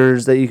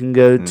fairs that you can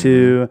go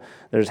to.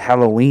 There's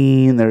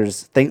Halloween.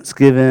 There's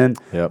Thanksgiving.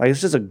 Yep. Like it's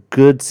just a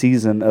good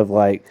season of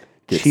like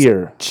Gets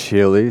cheer.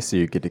 chilly, so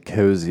you get to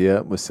cozy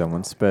up with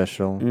someone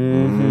special.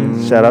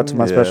 Shout out to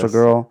my special Yes.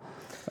 girl.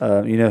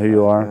 You know who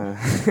you are,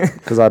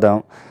 because I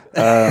don't.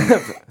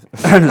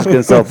 I'm just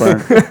gonna self burn.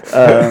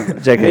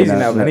 JK, Easy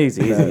now, man.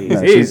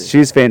 Easy.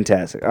 She's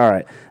fantastic. All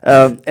right.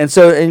 And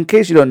so, in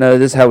case you don't know,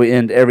 this is how we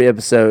end every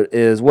episode: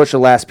 is what's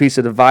your last piece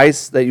of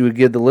advice that you would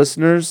give the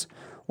listeners?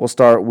 We'll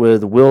start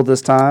with Will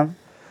this time.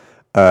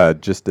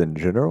 Just in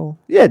general?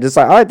 Yeah, just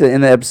like I like to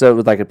end the episode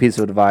with like a piece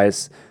of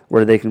advice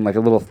where they can like a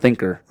little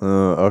thinker.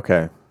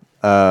 Okay.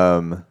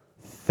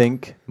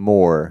 Think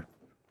more.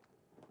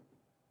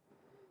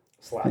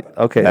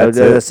 Okay, That's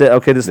that's it.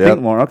 Okay, just Yep.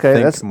 think more. Okay,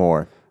 Think that's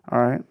more. all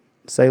right.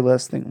 Say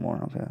less, think more.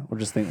 Okay, or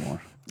just think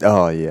more.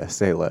 Oh, yeah.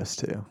 Say less,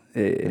 too.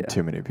 Yeah.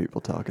 Too many people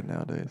talking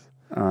nowadays.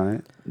 All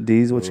right,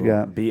 D's, what you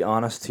got? Be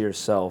honest to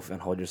yourself and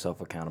hold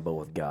yourself accountable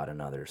with God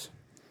and others.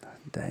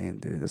 Dang,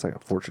 dude, that's like a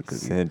fortune cookie.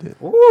 Send it.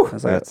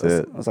 That's like That's a,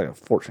 it. That's like a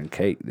fortune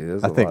cake, dude.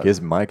 That's I a think lot. his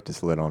mic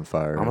just lit on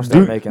fire. I'm gonna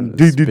start making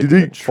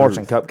Speaking of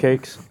fortune truth.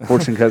 cupcakes.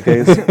 fortune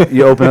cupcakes.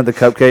 You open up the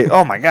cupcake.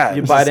 Oh my god!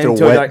 You bite just a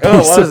into it wet like, oh,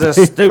 piece what of is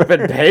this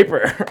stupid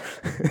paper?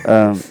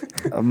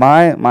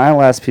 My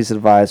last piece of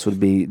advice would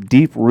be: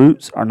 deep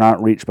roots are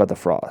not reached by the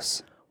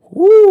frost.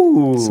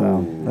 Woo!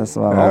 So that's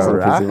my last piece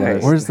of right.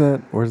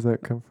 advice. Where's that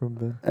come from,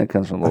 Ben? It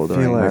comes from Lord of the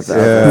feel Rings. like- That's what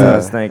I Yeah.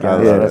 was thinking. I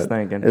That's what I love was it.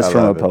 thinking. It's I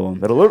from a love it.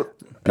 poem.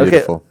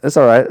 Beautiful. Okay, it's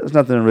all right. There's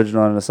nothing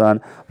original under the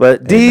sun.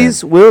 But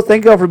D's, Will,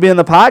 thank y'all for being on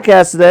the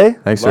podcast today.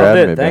 Thanks for Loved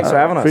having it. me, Thanks Ben. for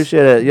having us.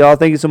 Appreciate it. Y'all,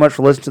 thank you so much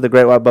for listening to the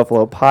Great White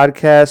Buffalo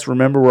podcast.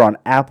 Remember, we're on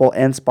Apple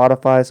and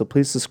Spotify, so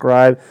please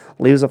subscribe.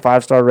 Leave us a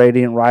 5-star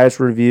rating, write us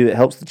a review. It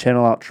helps the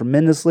channel out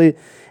tremendously.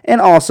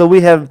 And also, we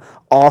have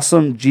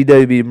awesome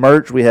GWB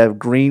merch. We have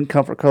green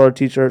comfort color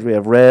t-shirts. We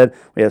have red.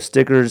 We have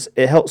stickers.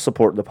 It helps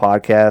support the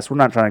podcast. We're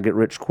not trying to get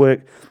rich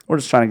quick. We're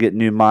just trying to get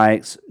new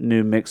mics,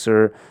 new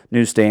mixer,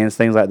 new stands,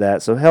 things like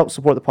that. So help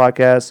support the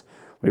podcast.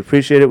 We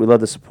appreciate it. We love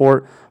the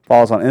support.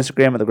 Follow us on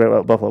Instagram at the Great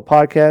White Buffalo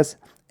Podcast.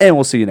 And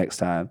we'll see you next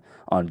time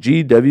on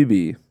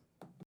GWB.